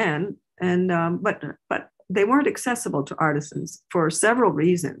by then, and but they weren't accessible to artisans for several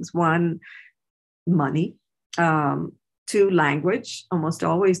reasons. One, money. Two, language. Almost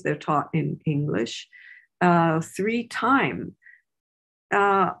always they're taught in English. Three, time.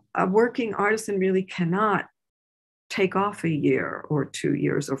 A working artisan really cannot take off a year or 2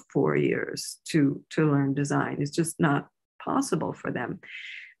 years or 4 years to learn design. It's just not possible for them.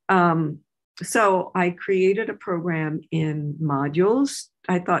 So I created a program in modules.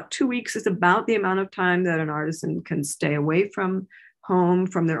 I thought 2 weeks is about the amount of time that an artisan can stay away from home,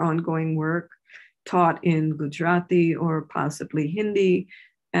 from their ongoing work, taught in Gujarati or possibly Hindi,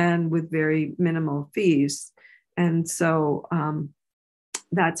 and with very minimal fees. And so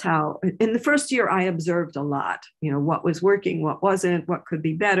that's how, in the first year, I observed a lot, what was working, what wasn't, what could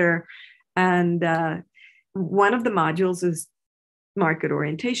be better. And one of the modules is market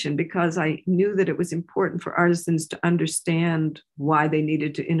orientation, because I knew that it was important for artisans to understand why they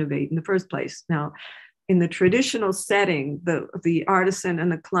needed to innovate in the first place. Now, in the traditional setting, the artisan and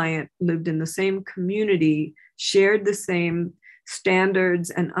the client lived in the same community, shared the same standards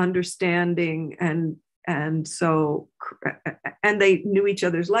and understanding, and they knew each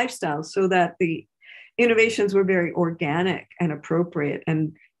other's lifestyles, so that the innovations were very organic and appropriate,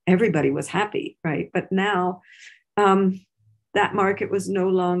 and everybody was happy, right? But now that market was no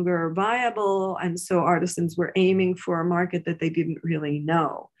longer viable, and so artisans were aiming for a market that they didn't really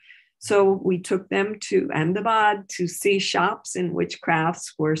know. So we took them to Ahmedabad to see shops in which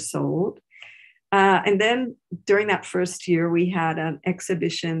crafts were sold. And then during that first year, we had an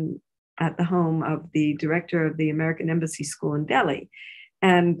exhibition at the home of the director of the American Embassy School in Delhi.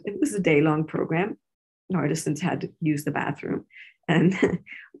 And it was a day-long program. Artisans had to use the bathroom. And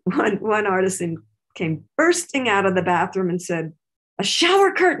one artisan came bursting out of the bathroom and said, "A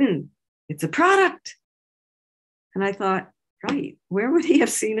shower curtain, it's a product." And I thought, right, where would he have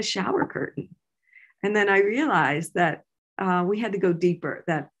seen a shower curtain? And then I realized that we had to go deeper,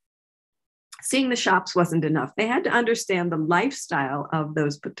 that seeing the shops wasn't enough. They had to understand the lifestyle of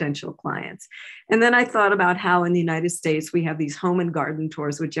those potential clients. And then I thought about how in the United States, we have these home and garden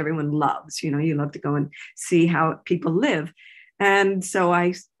tours, which everyone loves. You know, you love to go and see how people live. And so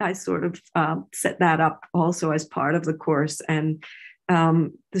I sort of set that up also as part of the course. And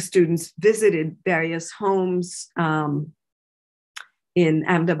the students visited various homes in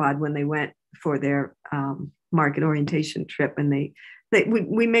Ahmedabad when they went for their market orientation trip. And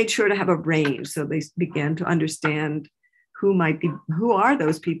we made sure to have a range. So they began to understand who are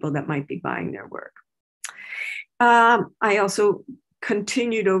those people that might be buying their work. I also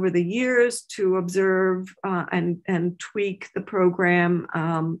continued over the years to observe and tweak the program.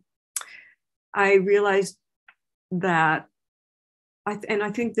 I realized that, I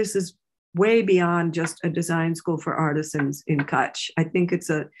think this is way beyond just a design school for artisans in Kutch. I think it's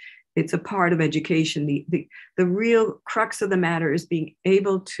a part of education. The real crux of the matter is being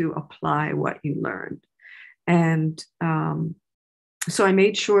able to apply what you learned. And so I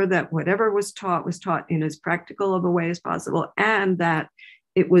made sure that whatever was taught in as practical of a way as possible, and that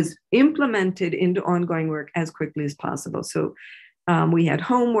it was implemented into ongoing work as quickly as possible. So we had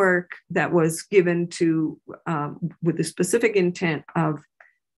homework that was given to, with the specific intent of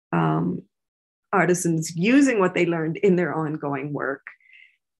artisans using what they learned in their ongoing work.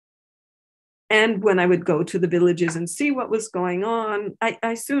 And when I would go to the villages and see what was going on,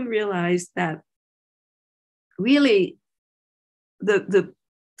 I soon realized that really the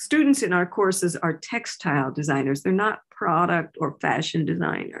students in our courses are textile designers. They're not product or fashion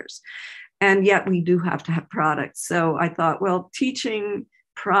designers. And yet we do have to have products. So I thought, well, teaching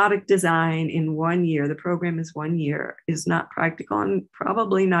product design in 1 year, the program is 1 year, is not practical and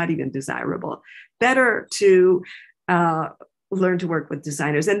probably not even desirable. Better to learn to work with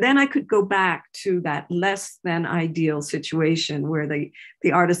designers. And then I could go back to that less than ideal situation where the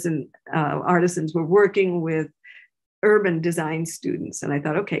artisans were working with urban design students. And I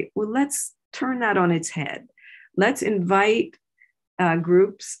thought, okay, well, let's turn that on its head. Let's invite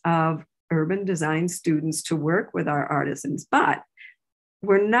groups of urban design students to work with our artisans, but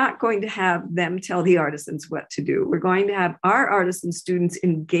we're not going to have them tell the artisans what to do. We're going to have our artisan students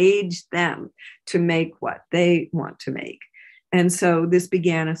engage them to make what they want to make. And so this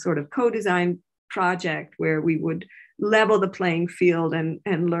began a sort of co-design project where we would level the playing field and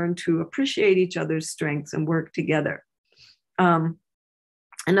learn to appreciate each other's strengths and work together.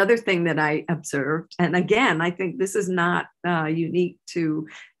 Another thing that I observed, and again, I think this is not unique to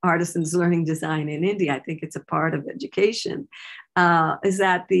artisans learning design in India, I think it's a part of education, is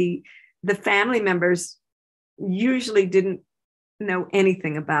that the family members usually didn't know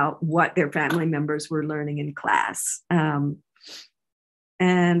anything about what their family members were learning in class.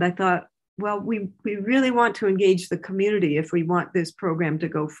 And I thought, well, we really want to engage the community if we want this program to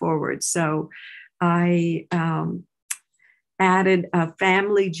go forward. So I added a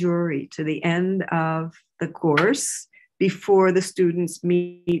family jury to the end of the course before the students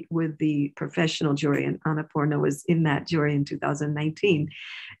meet with the professional jury. And Annapurna was in that jury in 2019.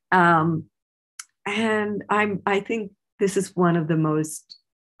 And I think this is one of the most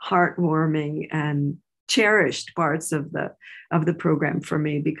heartwarming and cherished parts of the program for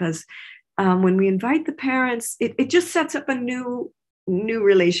me, because when we invite the parents, it just sets up a new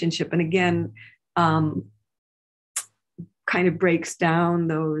relationship. And again, kind of breaks down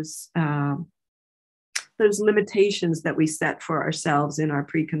those limitations that we set for ourselves in our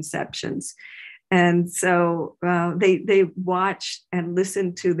preconceptions. And so they watch and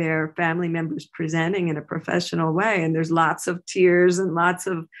listen to their family members presenting in a professional way, and there's lots of tears and lots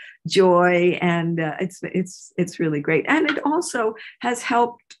of joy, and it's really great. And it also has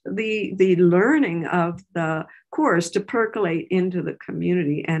helped the learning of the course to percolate into the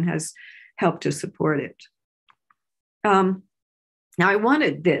community and has helped to support it. Now I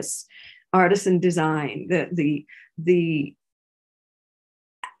wanted this artisan design, the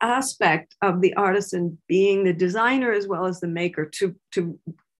aspect of the artisan being the designer as well as the maker to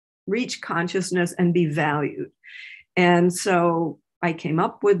reach consciousness and be valued. And so I came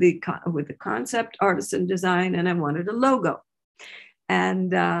up with the concept artisan design, and I wanted a logo.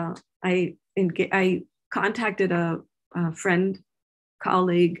 And I contacted a friend,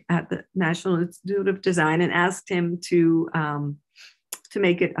 colleague at the National Institute of Design and asked him to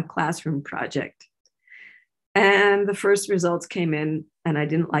make it a classroom project. And the first results came in, and I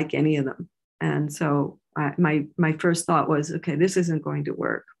didn't like any of them. And so my first thought was, okay, this isn't going to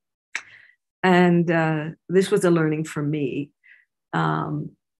work. And this was a learning for me.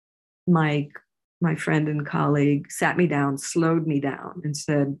 My friend and colleague sat me down, slowed me down, and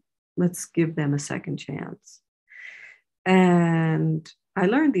said, let's give them a second chance. And I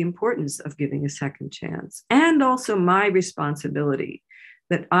learned the importance of giving a second chance, and also my responsibility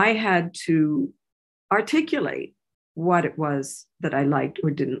that I had to articulate what it was that I liked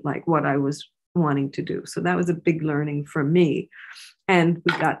or didn't like, what I was wanting to do. So that was a big learning for me. And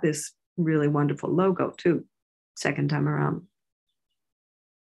we got this really wonderful logo too, second time around.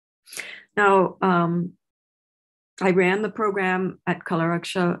 Now, I ran the program at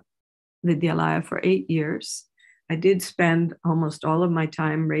Kalaraksha Vidyalaya for 8 years. I did spend almost all of my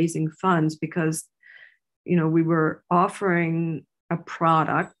time raising funds because, you know, we were offering a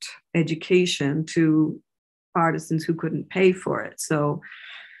product, education, to artisans who couldn't pay for it. So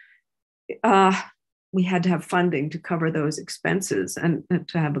we had to have funding to cover those expenses and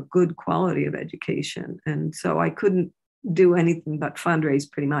to have a good quality of education. And so I couldn't do anything but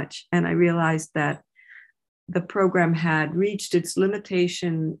fundraise pretty much. And I realized that the program had reached its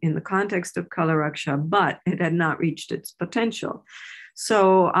limitation in the context of Kalaraksha, but it had not reached its potential.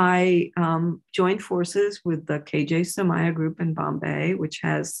 So I joined forces with the KJ Somaya group in Bombay, which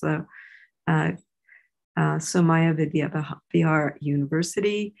has the Somaya Vidya Vihar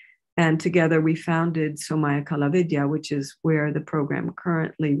University. And together we founded Somaya Kalavidya, which is where the program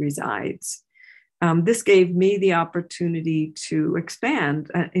currently resides. This gave me the opportunity to expand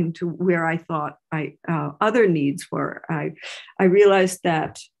into where I thought other needs were. I realized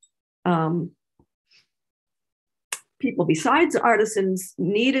that people besides artisans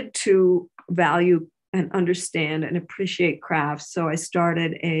needed to value and understand and appreciate crafts. So I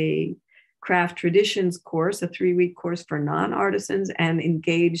started a craft traditions course, a 3-week course for non-artisans, and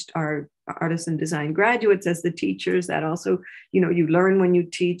engaged our artisan design graduates as the teachers. That also, you know, you learn when you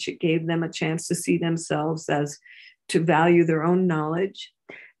teach. It gave them a chance to see themselves as to value their own knowledge.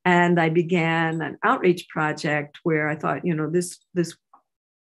 And I began an outreach project where I thought, you know, this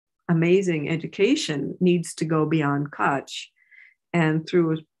amazing education needs to go beyond Kutch. And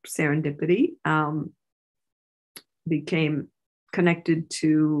through serendipity, became connected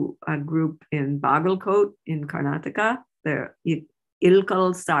to a group in Bagalkot in Karnataka. They're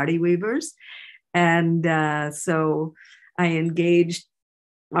Ilkal sari weavers. And so I engaged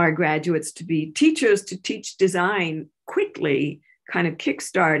our graduates to be teachers to teach design quickly, kind of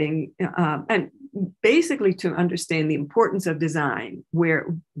kickstarting, and basically to understand the importance of design,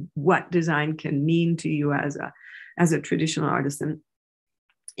 what design can mean to you as a traditional artisan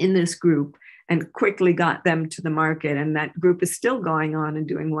in this group, and quickly got them to the market. And that group is still going on and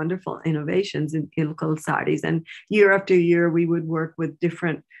doing wonderful innovations in Ilkal saris. And year after year, we would work with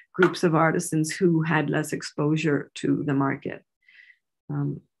different groups of artisans who had less exposure to the market.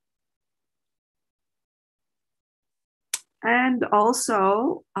 And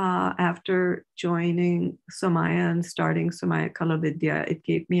also, after joining Somaya and starting Somaya Kalavidya, it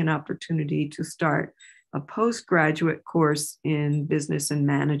gave me an opportunity to start a postgraduate course in business and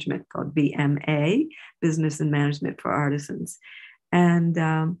management called BMA, Business and Management for Artisans. And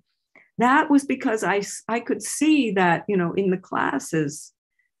that was because I could see that, you know, in the classes,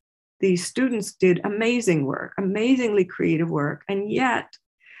 these students did amazing work, amazingly creative work, and yet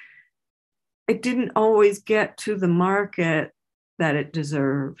it didn't always get to the market that it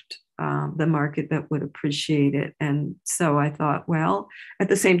deserved, the market that would appreciate it. And so I thought, well, at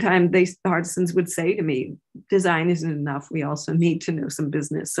the same time, the artisans would say to me, design isn't enough. We also need to know some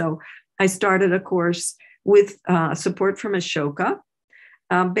business. So I started a course with support from Ashoka,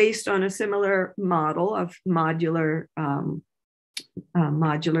 based on a similar model of modular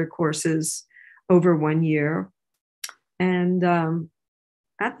courses over 1 year. And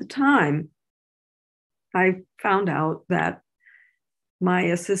at the time, I found out that my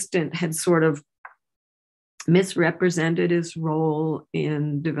assistant had sort of misrepresented his role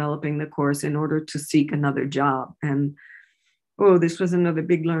in developing the course in order to seek another job. And this was another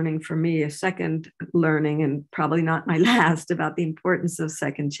big learning for me, a second learning, and probably not my last, about the importance of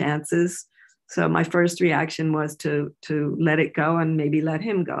second chances. So my first reaction was to let it go and maybe let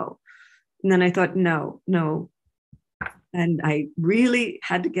him go. And then I thought, no. And I really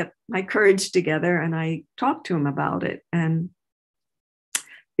had to get my courage together, and I talked to him about it. And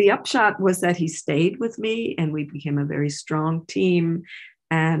the upshot was that he stayed with me, and we became a very strong team.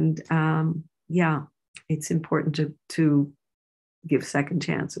 And it's important to give second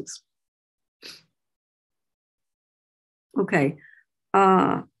chances. Okay.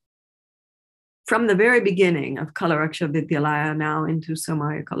 From the very beginning of Kalaraksha Vidyalaya, now into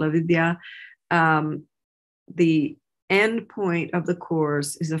Somaya Kalavidya, the end point of the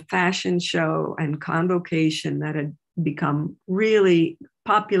course is a fashion show and convocation that had become really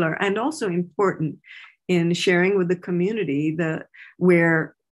popular and also important in sharing with the community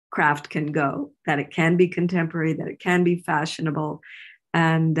where craft can go, that it can be contemporary, that it can be fashionable.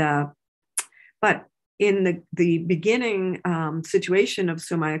 And, but in the beginning situation of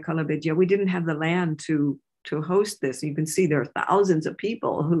Somaya Kalavidya, we didn't have the land to host this. You can see there are thousands of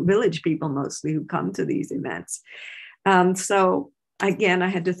people, village people mostly, who come to these events. So again, I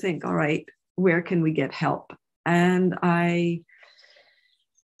had to think, all right, where can we get help? And I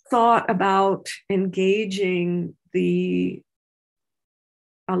thought about engaging the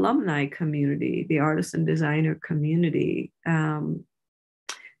alumni community, the artisan designer community,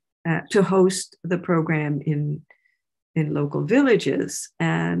 to host the program in local villages.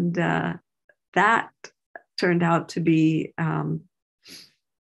 And that turned out to be, I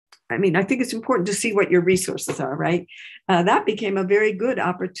think it's important to see what your resources are, right? That became a very good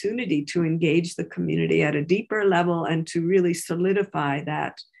opportunity to engage the community at a deeper level and to really solidify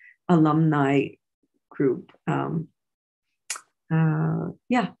that alumni group.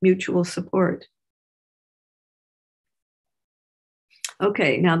 Mutual support.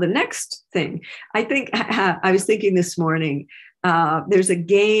 Okay, now the next thing, I think I was thinking this morning, there's a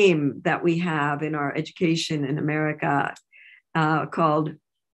game that we have in our education in America called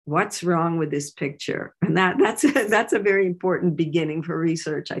 "What's Wrong with This Picture?" And that's a very important beginning for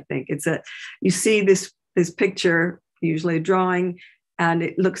research. I think you see this picture, usually a drawing, and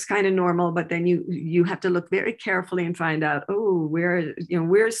it looks kind of normal, but then you have to look very carefully and find out, oh,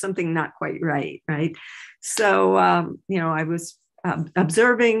 where's something not quite right, right? So I was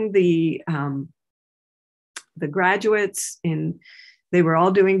observing the graduates, they were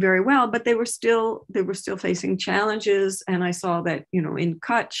all doing very well, but they were still facing challenges. And I saw that in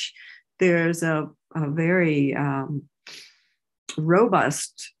Kutch there's a very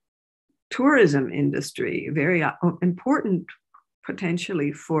robust tourism industry, very important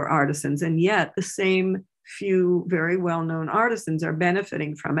potentially for artisans, and yet the same few very well-known artisans are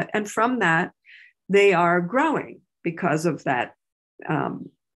benefiting from it, and from that they are growing because of that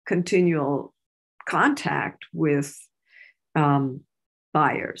continual contact with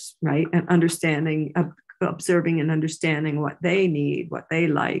buyers, right? And observing and understanding what they need, what they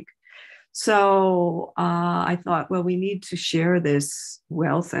like. So I thought, well, we need to share this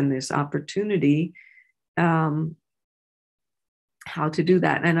wealth and this opportunity, how to do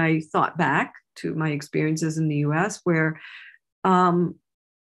that. And I thought back to my experiences in the US, where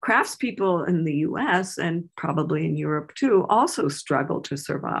craftspeople in the US and probably in Europe too also struggle to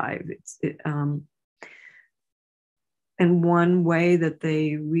survive. And one way that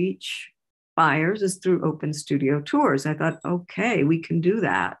they reach buyers is through open studio tours. I thought, okay, we can do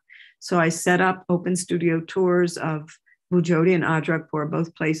that. So I set up open studio tours of Bujodi and Adrakpur.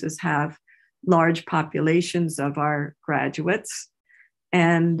 Both places have large populations of our graduates.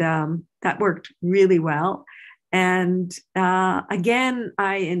 And that worked really well. And again,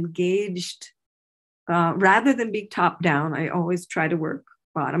 I engaged, rather than be top down, I always try to work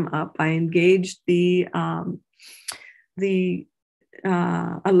bottom up. I engaged the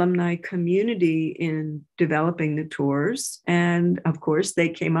alumni community in developing the tours. And of course, they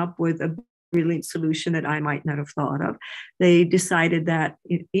came up with a brilliant solution that I might not have thought of. They decided that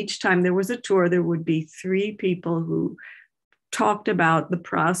each time there was a tour, there would be 3 people who talked about the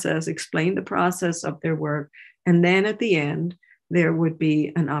process, explained the process of their work. And then at the end, there would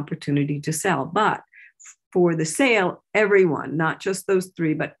be an opportunity to sell. But for the sale, everyone, not just those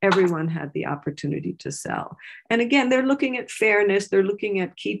 3, but everyone had the opportunity to sell. And again, they're looking at fairness. They're looking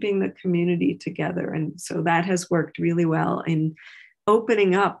at keeping the community together. And so that has worked really well in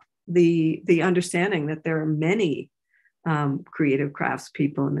opening up the understanding that there are many creative crafts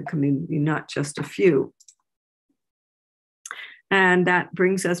people in the community, not just a few. And that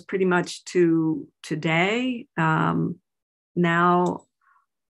brings us pretty much to today. Now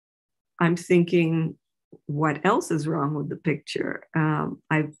I'm thinking, what else is wrong with the picture?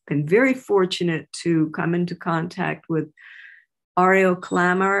 I've been very fortunate to come into contact with Ario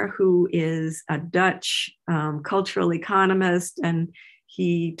Klammer, who is a Dutch cultural economist, and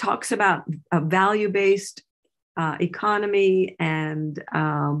he talks about a value-based economy and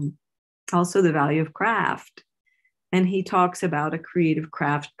also the value of craft. And he talks about a creative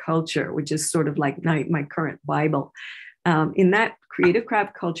craft culture, which is sort of like my current Bible. In that creative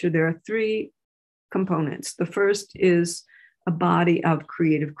craft culture, there are 3 components. The first is a body of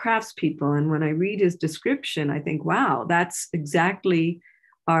creative craftspeople. And when I read his description, I think, wow, that's exactly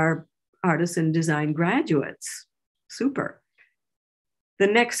our artisan design graduates. Super. The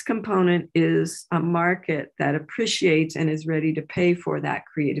next component is a market that appreciates and is ready to pay for that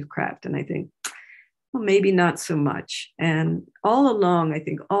creative craft. And I think, well, maybe not so much. And all along, I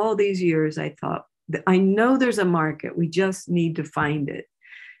think all these years, I thought, I know there's a market. We just need to find it.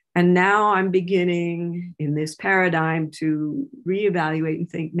 And now I'm beginning in this paradigm to reevaluate and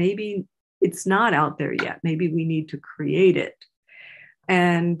think maybe it's not out there yet. Maybe we need to create it.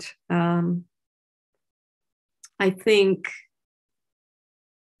 And I think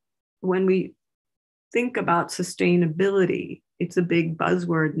when we think about sustainability, it's a big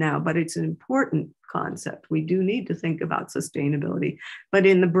buzzword now, but it's an important concept. We do need to think about sustainability, but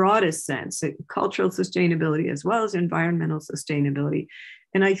in the broadest sense, cultural sustainability as well as environmental sustainability.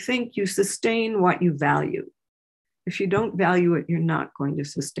 And I think you sustain what you value. If you don't value it, you're not going to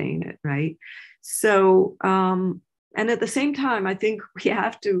sustain it, right? So, and at the same time, I think we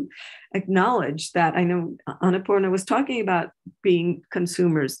have to acknowledge that, I know Annapurna was talking about being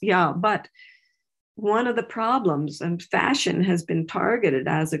consumers. Yeah, but one of the problems, and fashion has been targeted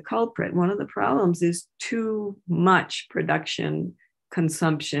as a culprit, one of the problems is too much production,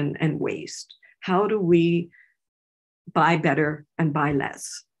 consumption, and waste. How do we buy better and buy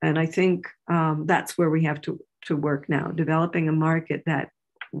less? And I think that's where we have to work now, developing a market that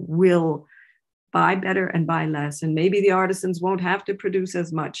will buy better and buy less. And maybe the artisans won't have to produce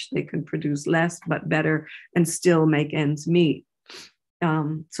as much. They can produce less, but better, and still make ends meet.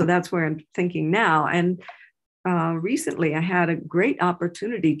 So that's where I'm thinking now. And recently I had a great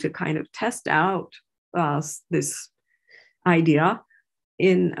opportunity to kind of test out this idea.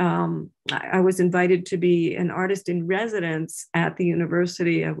 I was invited to be an artist in residence at the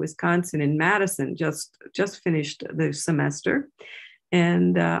University of Wisconsin in Madison, just finished the semester.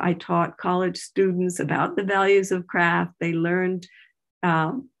 And I taught college students about the values of craft. They learned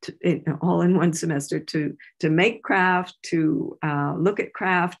all in one semester to make craft, to look at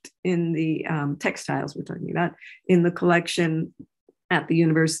craft in the textiles we're talking about in the collection at the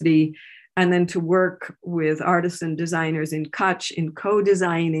university, and then to work with artisan designers in Kutch in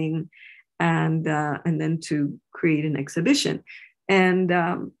co-designing, and then to create an exhibition.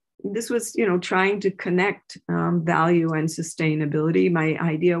 And this was, trying to connect value and sustainability. My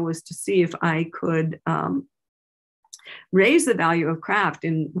idea was to see if I could raise the value of craft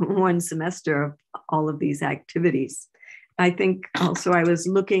in one semester of all of these activities. I think also I was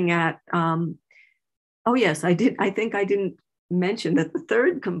looking at, oh yes, I did. I think I didn't mention that the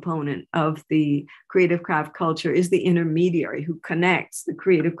third component of the creative craft culture is the intermediary who connects the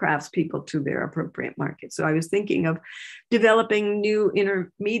creative crafts people to their appropriate market. So I was thinking of developing new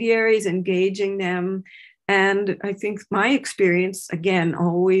intermediaries, engaging them. And I think my experience, again,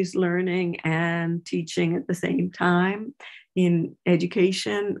 always learning and teaching at the same time in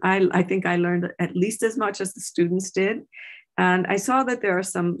education, I think I learned at least as much as the students did. And I saw that there are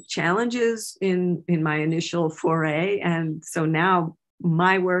some challenges in my initial foray. And so now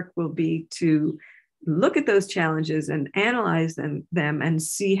my work will be to look at those challenges and analyze them and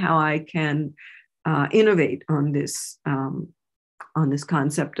see how I can innovate on this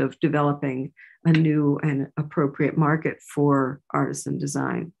concept of developing a new and appropriate market for artisan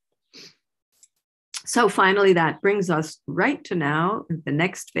design. So finally, that brings us right to now, the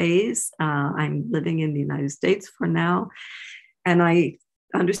next phase. I'm living in the United States for now, and I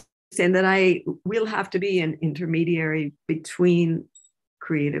understand that I will have to be an intermediary between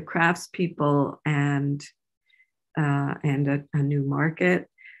creative crafts people and a new market.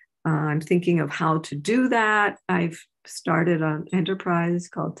 I'm thinking of how to do that. I've started an enterprise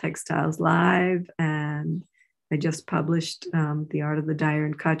called Textiles Live, and I just published The Art of the Dyer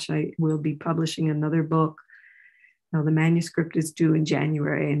in Kutch. I will be publishing another book. Now, the manuscript is due in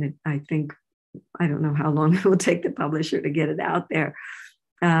January, and I don't know how long it will take the publisher to get it out there.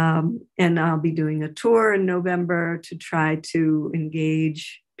 And I'll be doing a tour in November to try to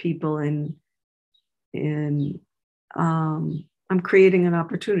engage people I'm creating an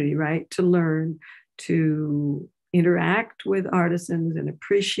opportunity, right, to learn, to interact with artisans and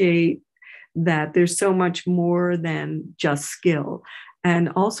appreciate that there's so much more than just skill. And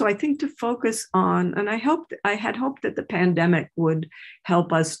also, I think to focus on, and I had hoped that the pandemic would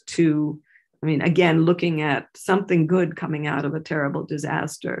help us to, again, looking at something good coming out of a terrible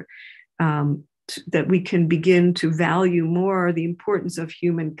disaster, that we can begin to value more the importance of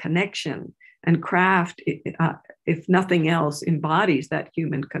human connection. And craft, if nothing else, embodies that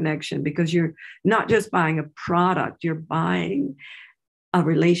human connection, because you're not just buying a product, you're buying a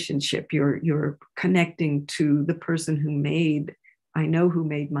relationship. You're connecting to the person who made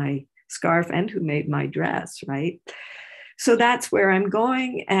my scarf and who made my dress, right? So that's where I'm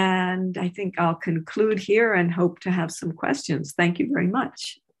going. And I think I'll conclude here and hope to have some questions. Thank you very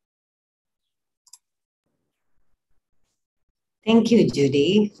much. Thank you,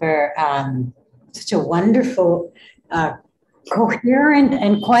 Judy, for such a wonderful, coherent,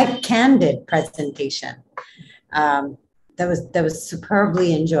 and quite candid presentation. The that was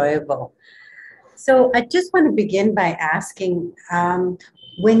superbly enjoyable. So I just want to begin by asking,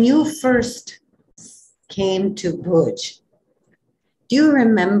 when you first came to Bhuj, do you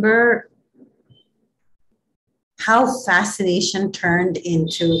remember how fascination turned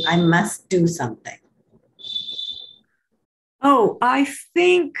into, I must do something? Oh, I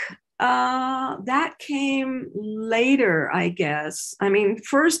think that came later, I guess. I mean,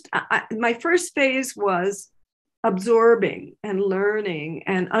 my first phase was absorbing and learning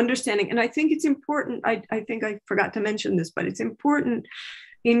and understanding. And I think it's important. I think I forgot to mention this, but it's important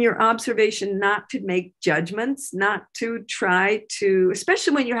in your observation not to make judgments, not to try to,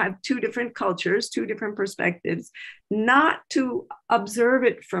 especially when you have two different cultures, two different perspectives, not to observe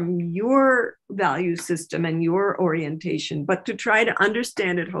it from your value system and your orientation, but to try to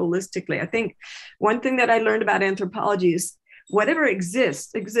understand it holistically. I think one thing that I learned about anthropology is whatever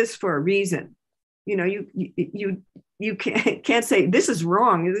exists for a reason. You know, you can't say this is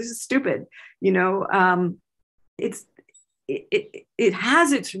wrong, this is stupid. You know, it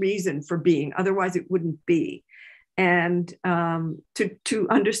has its reason for being, otherwise it wouldn't be. And to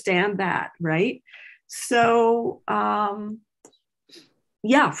understand that, right? So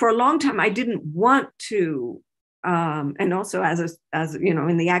yeah, for a long time I didn't want to, and also as you know,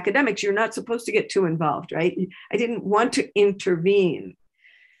 in the academics, you're not supposed to get too involved, right? I didn't want to intervene.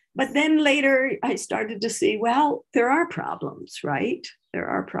 But then later I started to see, well, there are problems, right? There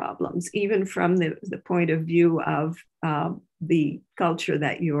are problems, even from the point of view of the culture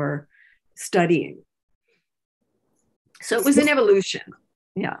that you're studying. So it was an evolution.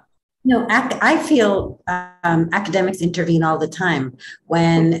 Yeah. No, I feel academics intervene all the time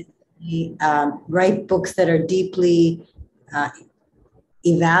when they write books that are deeply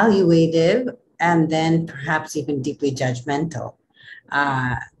evaluative and then perhaps even deeply judgmental.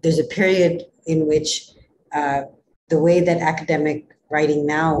 There's a period in which the way that academic writing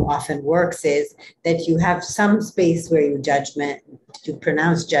now often works is that you have some space where you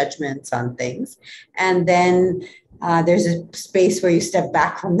pronounce judgments on things, and then there's a space where you step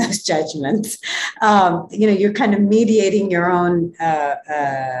back from those judgments. You know, you're kind of mediating your own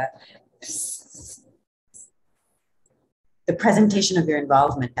the presentation of your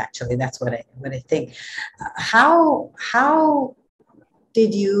involvement. Actually, that's what I think. How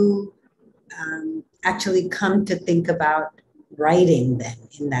did you actually come to think about writing then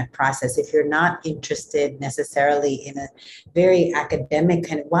in that process? If you're not interested necessarily in a very academic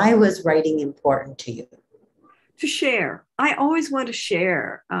kind of, why was writing important to you? To share. I always want to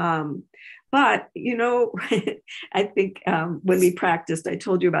share. But, you know, I think when we practiced, I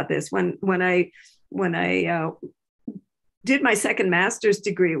told you about this, when I did my second master's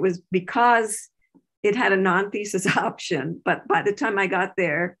degree, it was because it had a non-thesis option, but by the time I got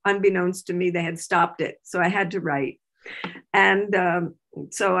there, unbeknownst to me, they had stopped it. So I had to write. And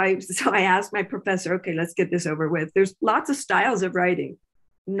so I asked my professor, okay, let's get this over with. There's lots of styles of writing.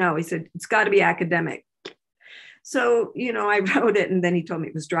 No, he said, it's got to be academic. So, you know, I wrote it, and then he told me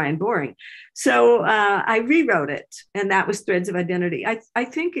it was dry and boring. So I rewrote it, and that was Threads of Identity. I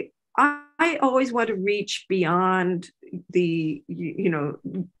think I always want to reach beyond the, you know,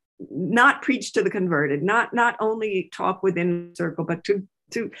 not preach to the converted, not only talk within a circle, but to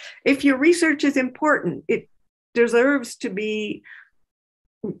if your research is important, it deserves to be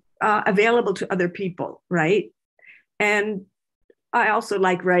available to other people, right? And I also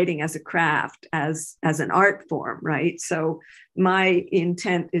like writing as a craft, as an art form, right? So my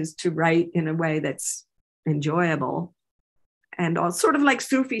intent is to write in a way that's enjoyable, and all sort of like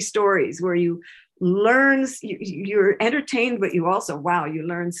Sufi stories where you learn, you're entertained, but you also, wow, you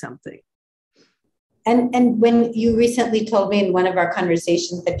learn something. And when you recently told me in one of our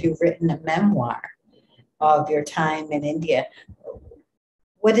conversations that you've written a memoir of your time in India,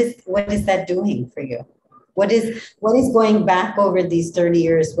 what is that doing for you? What is going back over these 30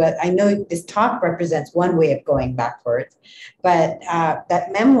 years? What I know this talk represents one way of going backwards, but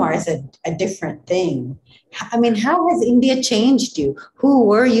that memoir is a different thing. I mean, how has India changed you? Who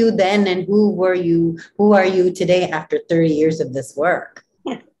were you then, and who are you today after 30 years of this work?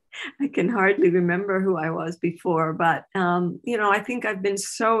 I can hardly remember who I was before, but you know, I think I've been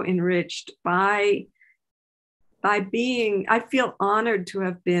so enriched by being, I feel honored to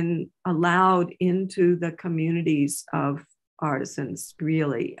have been allowed into the communities of artisans,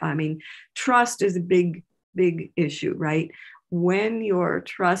 really. I mean, trust is a big issue, right? When you're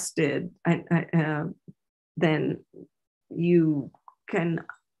trusted, then you can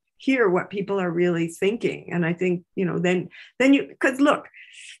hear what people are really thinking. And I think, you know, then you, because look,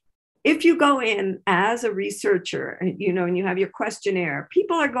 if you go in as a researcher, you know, and you have your questionnaire,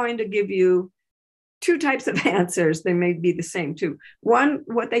 people are going to give you two types of answers. They may be the same too. One,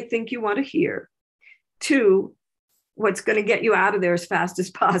 what they think you want to hear. Two, what's going to get you out of there as fast as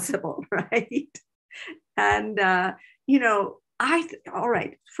possible, right? And, all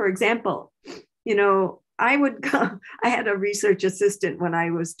right, for example, I would go, I had a research assistant when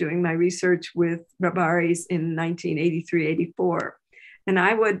I was doing my research with Rabaris in 1983, 84. And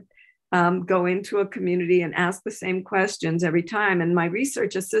I would go into a community and ask the same questions every time. And my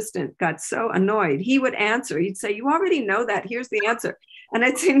research assistant got so annoyed. He would answer. He'd say, you already know that. Here's the answer. And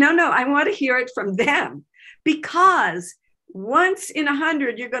I'd say, no, I want to hear it from them. Because once in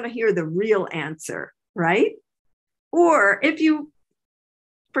 100, you're going to hear the real answer, right? Or if you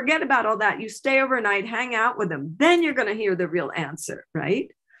forget about all that, you stay overnight, hang out with them, then you're going to hear the real answer, right?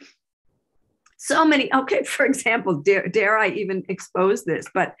 So many, okay, for example, dare I even expose this,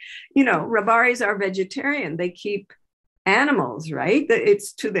 but, Rabaris are vegetarian. They keep animals, right?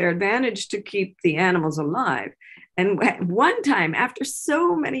 It's to their advantage to keep the animals alive. And one time, after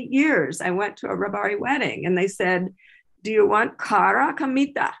so many years, I went to a Rabari wedding and they said, do you want kara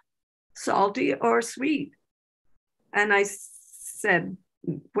kamita, salty or sweet? And I said,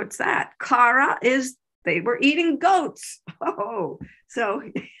 what's that? Kara is, they were eating goats. Oh, so,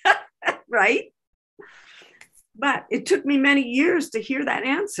 right? But it took me many years to hear that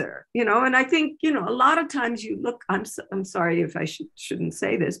answer, and I think, a lot of times you look, I'm sorry if I shouldn't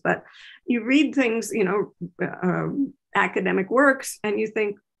say this, but you read things, academic works, and you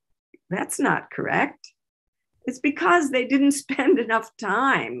think that's not correct. It's because they didn't spend enough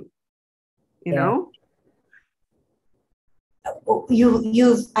time, you know?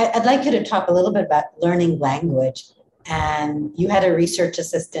 I'd like you to talk a little bit about learning language. And you had a research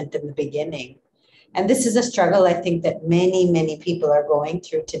assistant in the beginning. And this is a struggle I think that many, many people are going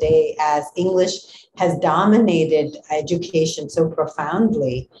through today as English has dominated education so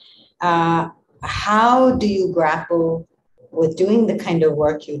profoundly. How do you grapple with doing the kind of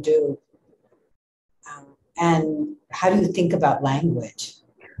work you do? And how do you think about language?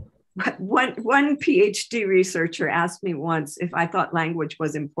 One PhD researcher asked me once if I thought language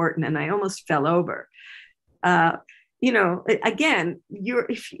was important, and I almost fell over. Again,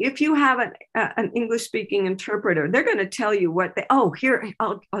 if you have an English-speaking interpreter, they're going to tell you what they. Oh, here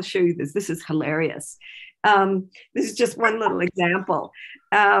I'll show you this. This is hilarious. This is just one little example.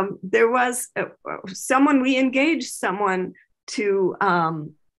 There was we engaged someone to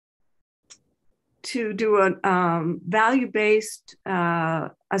do a value-based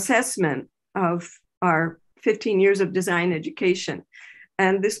assessment of our 15 years of design education.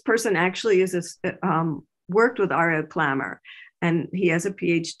 And this person actually is worked with Ariel Klammer, and he has a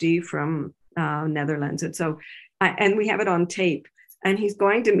PhD from Netherlands. And so, and we have it on tape. And he's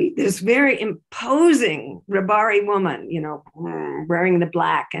going to meet this very imposing Rabari woman, wearing the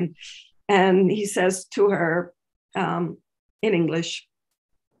black. And he says to her in English,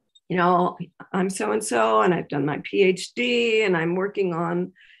 I'm so-and-so, and I've done my PhD, and I'm working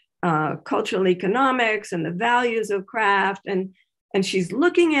on cultural economics and the values of craft. And she's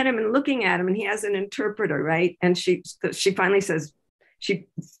looking at him, and he has an interpreter, right? And she finally says, she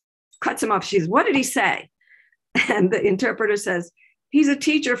cuts him off. She says, what did he say? And the interpreter says, he's a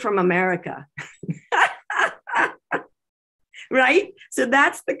teacher from America. Right? So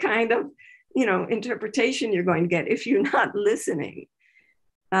that's the kind of, interpretation you're going to get if you're not listening.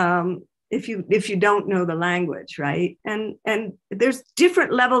 If you don't know the language, right? And there's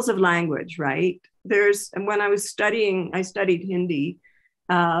different levels of language, right? And when I studied Hindi,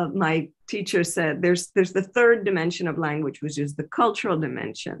 my teacher said there's the third dimension of language, which is the cultural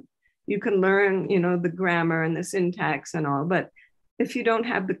dimension. You can learn, the grammar and the syntax and all, but if you don't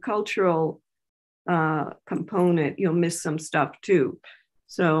have the cultural component, you'll miss some stuff too.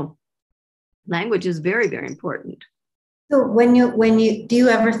 So language is very, very important. So when you do you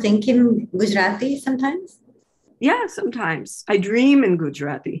ever think in Gujarati sometimes? Yeah, sometimes. I dream in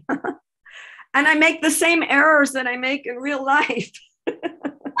Gujarati. And I make the same errors that I make in real life.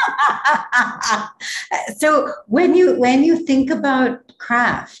 So when you think about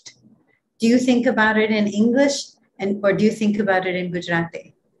craft, do you think about it in English or do you think about it in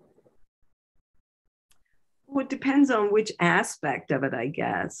Gujarati? Well, it depends on which aspect of it, I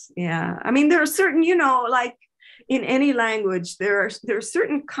guess. Yeah. I mean, there are certain, like in any language, there are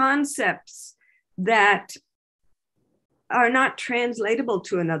certain concepts that are not translatable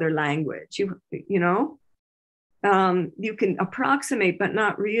to another language. You can approximate, but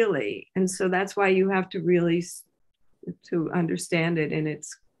not really. And so that's why you have to really to understand it in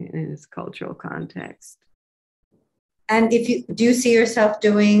its cultural context. And do you see yourself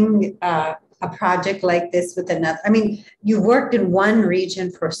doing a project like this with another? I mean, you worked in one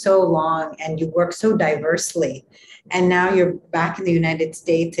region for so long and you work so diversely. And now you're back in the United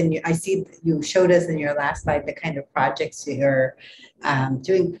States, and I see you showed us in your last slide the kind of projects you're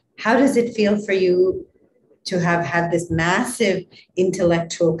doing. How does it feel for you to have had this massive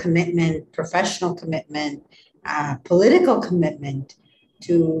intellectual commitment, professional commitment, political commitment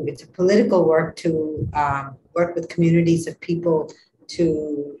to, it's a political work to work with communities of people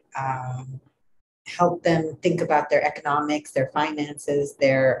to help them think about their economics, their finances,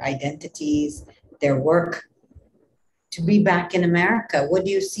 their identities, their work, to be back in America? What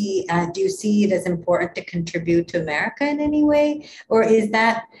do you see? Do you see it as important to contribute to America in any way? Or is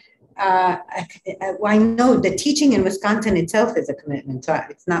that, well, I know the teaching in Wisconsin itself is a commitment, so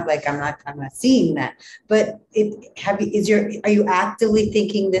it's not like I'm not seeing that. But are you actively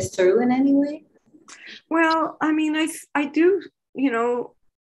thinking this through in any way? Well, I mean, I do,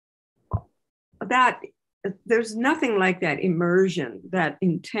 that there's nothing like that immersion, that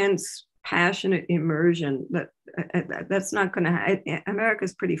intense, passionate immersion. That's not going to.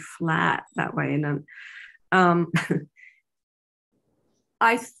 America's pretty flat that way, and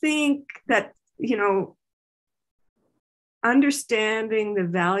I think that, understanding the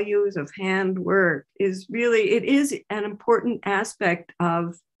values of handwork is an important aspect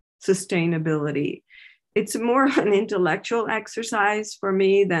of sustainability. It's more an intellectual exercise for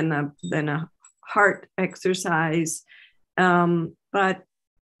me than a heart exercise.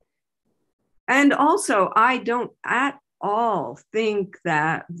 And also, I don't at all think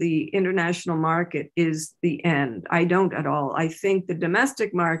that the international market is the end. I don't at all. I think the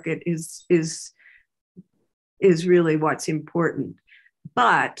domestic market is really what's important.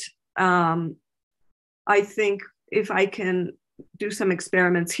 But I think if I can do some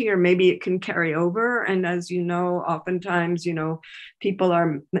experiments here, maybe it can carry over. And as you know, oftentimes, people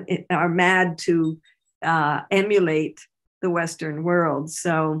are mad to emulate the Western world.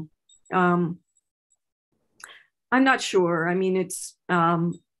 So I'm not sure. I mean,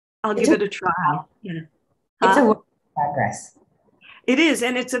 I'll give it a try. Yeah. It's a work in progress. It is.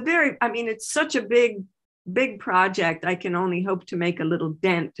 And it's it's such a big project. I can only hope to make a little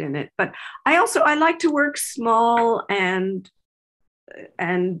dent in it. But I like to work small and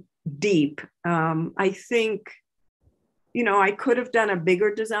deep. I think, I could have done a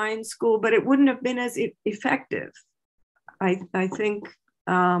bigger design school, but it wouldn't have been as effective. I think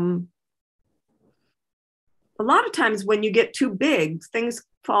a lot of times when you get too big, things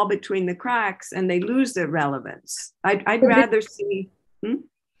fall between the cracks and they lose their relevance. I'd rather see.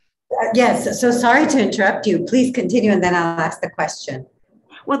 Yes, so sorry to interrupt you. Please continue, and then I'll ask the question.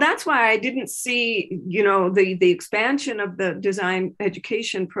 Well, that's why I didn't see, the expansion of the design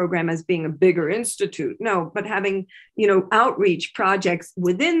education program as being a bigger institute. No, but having, outreach projects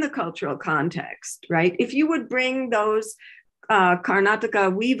within the cultural context, right? If you would bring those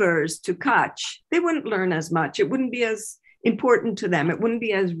Karnataka weavers to Kutch, they wouldn't learn as much. It wouldn't be as important to them. It wouldn't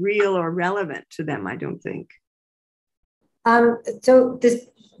be as real or relevant to them, I don't think. So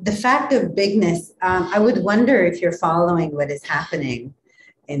the fact of bigness, I would wonder if you're following what is happening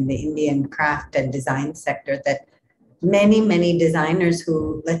in the Indian craft and design sector, that many designers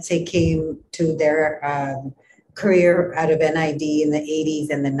who, let's say, came to their career out of NID in the 80s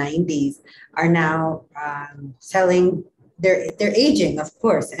and the 90s are now selling. They're aging, of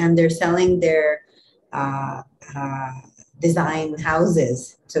course, and they're selling their design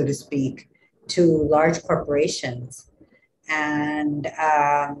houses, so to speak, to large corporations. And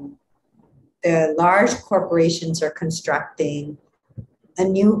the large corporations are constructing a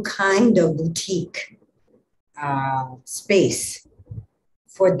new kind of boutique space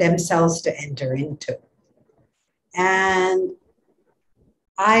for themselves to enter into. And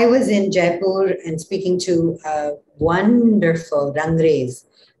I was in Jaipur and speaking to a wonderful Rangrez,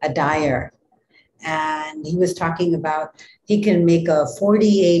 a dyer, and he was talking about he can make a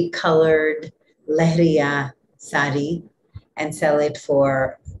 48 colored lehriya sari and sell it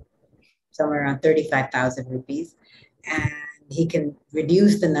for somewhere around 35,000 rupees. And he can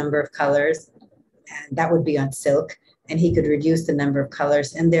reduce the number of colors, and that would be on silk, and he could reduce the number of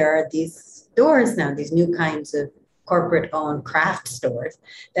colors. And there are these stores now, these new kinds of corporate-owned craft stores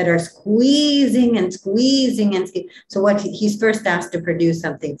that are squeezing and squeezing and squeezing. So what he's first asked to produce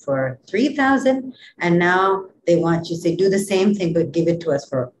something for 3,000, and now they want you to say, do the same thing, but give it to us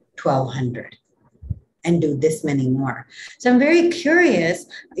for 1,200 and do this many more. So I'm very curious.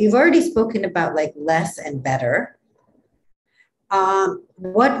 You've already spoken about like less and better.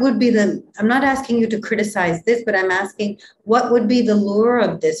 What would be I'm not asking you to criticize this, but I'm asking what would be the lure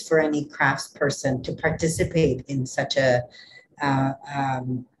of this for any craftsperson to participate in such a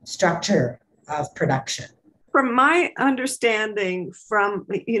structure of production. From my understanding,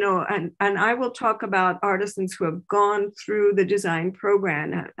 and I will talk about artisans who have gone through the design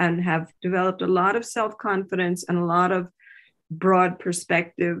program and have developed a lot of self-confidence and a lot of broad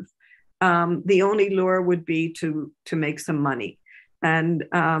perspective. The only lure would be to make some money. And,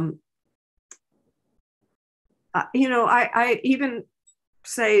 I even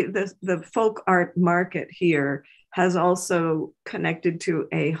say the folk art market here has also connected to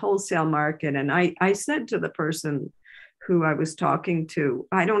a wholesale market. And I said to the person who I was talking to,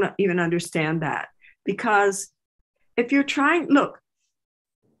 I don't even understand that, because if you're look,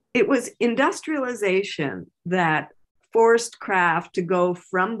 it was industrialization that forced craft to go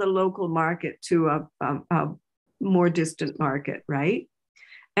from the local market to a more distant market, right?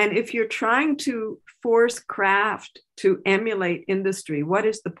 And if you're trying to force craft to emulate industry, what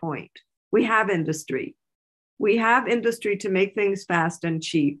is the point? We have industry. We have industry to make things fast and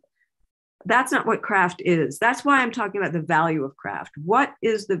cheap. That's not what craft is. That's why I'm talking about the value of craft. What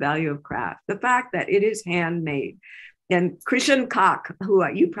is the value of craft? The fact that it is handmade. And Krishan Kak, who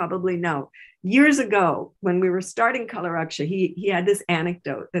you probably know, years ago when we were starting Kalaraksha, he had this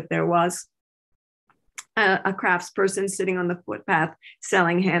anecdote that there was a craftsperson sitting on the footpath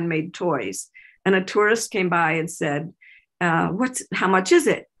selling handmade toys. And a tourist came by and said, how much is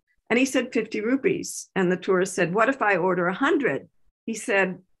it? And he said 50 rupees. And the tourist said, what if I order 100? He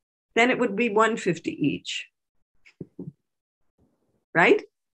said, then it would be 150 each. Right?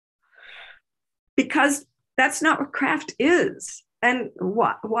 Because that's not what craft is. And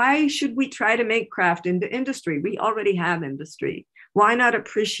why should we try to make craft into industry? We already have industry. Why not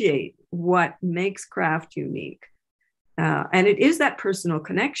appreciate what makes craft unique? And it is that personal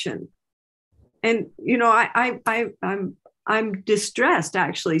connection. And, I'm distressed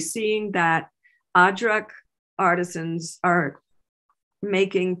actually seeing that Ajrak artisans are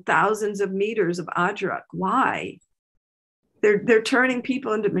making thousands of meters of Ajrak. Why? They're turning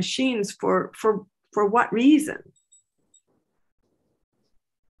people into machines for what reason?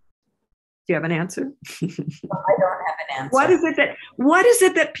 Do you have an answer? Well, I don't have an answer. What is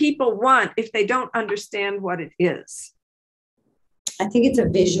it that people want if they don't understand what it is? I think it's a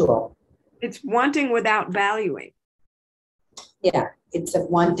visual. It's wanting without valuing. Yeah, it's a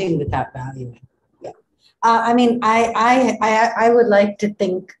wanting without valuing. Yeah. I would like to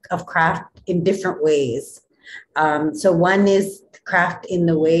think of craft in different ways. So one is craft in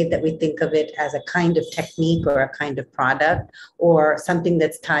the way that we think of it as a kind of technique or a kind of product or something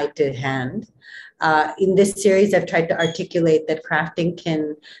that's tied to hand. In this series, I've tried to articulate that crafting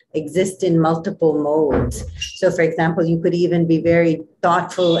can exist in multiple modes. So for example, you could even be very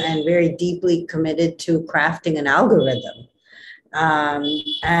thoughtful and very deeply committed to crafting an algorithm.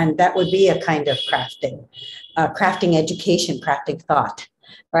 And that would be a kind of crafting, crafting education, crafting thought,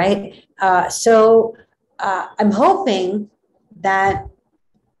 right? So I'm hoping that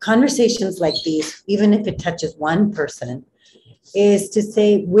conversations like these, even if it touches one person, is to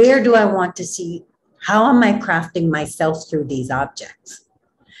say, where do I want to see, how am I crafting myself through these objects?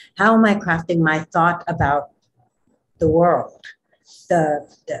 How am I crafting my thought about the world, the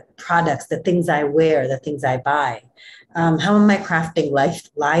products, the things I wear, the things I buy? How am I crafting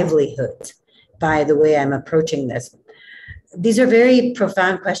livelihood by the way I'm approaching this? These are very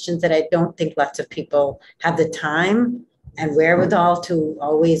profound questions that I don't think lots of people have the time and wherewithal to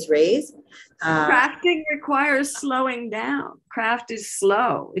always raise. Crafting requires slowing down. Craft is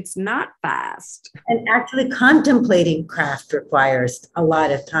slow. It's not fast. And actually contemplating craft requires a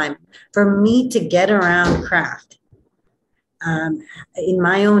lot of time. For me to get around craft in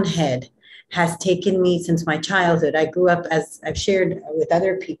my own head has taken me since my childhood. I grew up, as I've shared with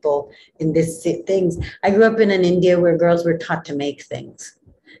other people in this things, I grew up in an India where girls were taught to make things.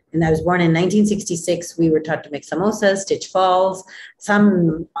 And I was born in 1966. We were taught to make samosas, stitch falls,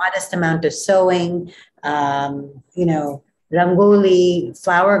 some modest amount of sewing, rangoli,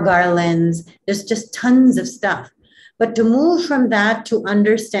 flower garlands. There's just tons of stuff. But to move from that to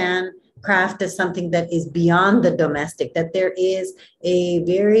understand craft as something that is beyond the domestic, that there is a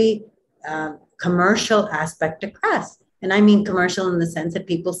very commercial aspect to crafts. And I mean commercial in the sense that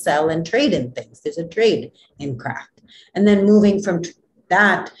people sell and trade in things. There's a trade in craft. And then moving from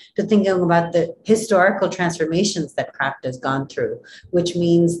that to thinking about the historical transformations that craft has gone through, which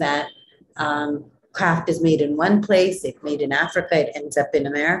means that craft is made in one place, it's made in Africa, it ends up in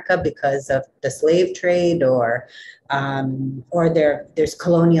America because of the slave trade, or there's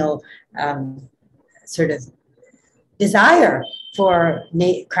colonial sort of desire for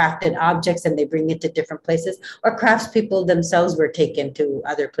crafted objects, and they bring it to different places, or craftspeople themselves were taken to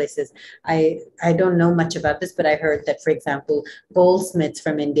other places. I don't know much about this, but I heard that, for example, goldsmiths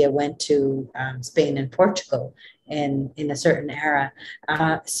from India went to Spain and Portugal in a certain era.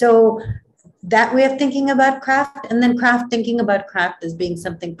 So that way of thinking about craft, and then thinking about craft as being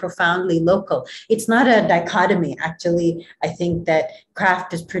something profoundly local. It's not a dichotomy. Actually, I think that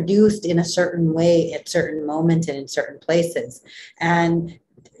craft is produced in a certain way at certain moments and in certain places. And,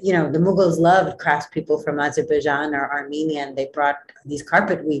 you know, the Mughals loved craftspeople from Azerbaijan or Armenia, and they brought these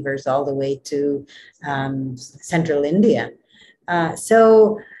carpet weavers all the way to central India.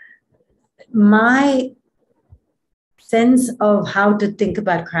 So my sense of how to think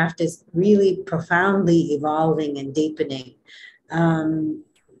about craft is really profoundly evolving and deepening. And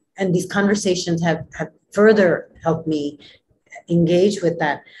these conversations have further helped me engage with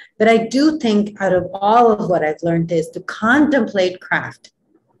that. But I do think out of all of what I've learned is to contemplate craft.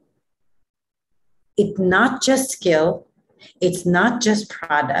 It's not just skill. It's not just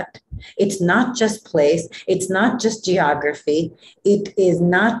product. It's not just place. It's not just geography. It is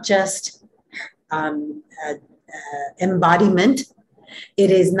not just embodiment.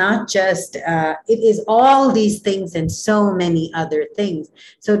 It is not just, it is all these things and so many other things.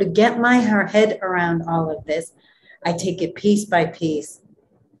 So to get my head around all of this, I take it piece by piece,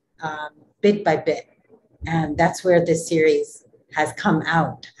 bit by bit. And that's where this series has come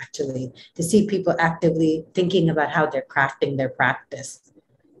out, actually, to see people actively thinking about how they're crafting their practice,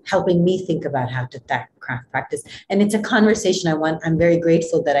 helping me think about how to craft practice. And it's a conversation I'm very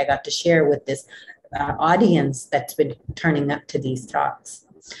grateful that I got to share with this audience that's been turning up to these talks.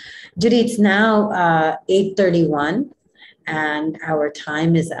 Judy, it's now 8:31 and our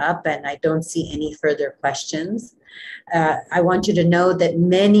time is up, and I don't see any further questions. I want you to know that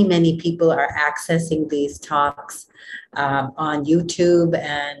many, many people are accessing these talks on YouTube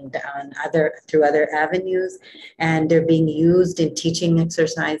and through other avenues, and they're being used in teaching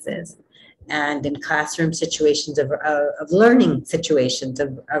exercises and in classroom situations of learning situations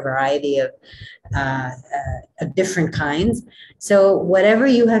of a variety of different kinds. So whatever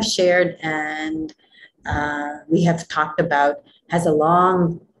you have shared and we have talked about has a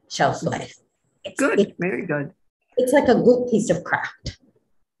long shelf life. Very good. It's like a good piece of craft.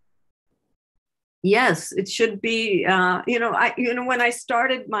 Yes, it should be. When I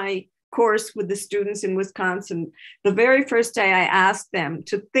started my course with the students in Wisconsin, the very first day I asked them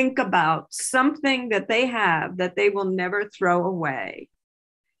to think about something that they have that they will never throw away.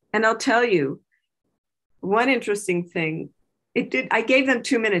 And I'll tell you one interesting thing. I gave them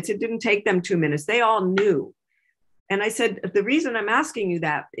 2 minutes. It didn't take them 2 minutes. They all knew. And I said, the reason I'm asking you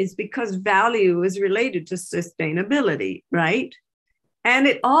that is because value is related to sustainability, right? And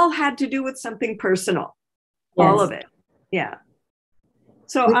it all had to do with something personal, yes. All of it. Yeah.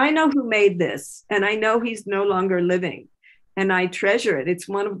 So I know who made this, and I know he's no longer living, and I treasure it. It's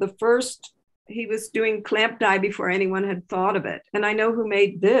one of the first, he was doing clamp dye before anyone had thought of it. And I know who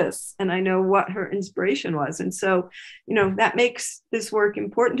made this, and I know what her inspiration was. And so, that makes this work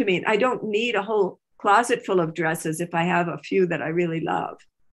important to me. And I don't need a whole closet full of dresses if I have a few that I really love.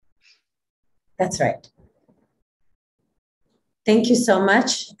 That's right. Thank you so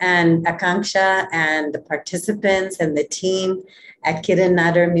much. And Akanksha and the participants and the team at Kiran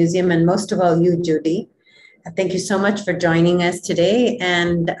Nadar Museum, and most of all you, Judy. Thank you so much for joining us today.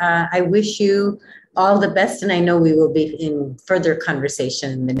 And I wish you all the best. And I know we will be in further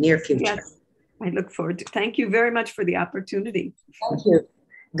conversation in the near future. Yes, I look forward to it. Thank you very much for the opportunity. Thank you.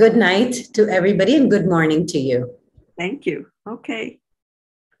 Good night to everybody and good morning to you. Thank you. Okay.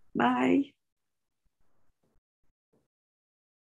 Bye.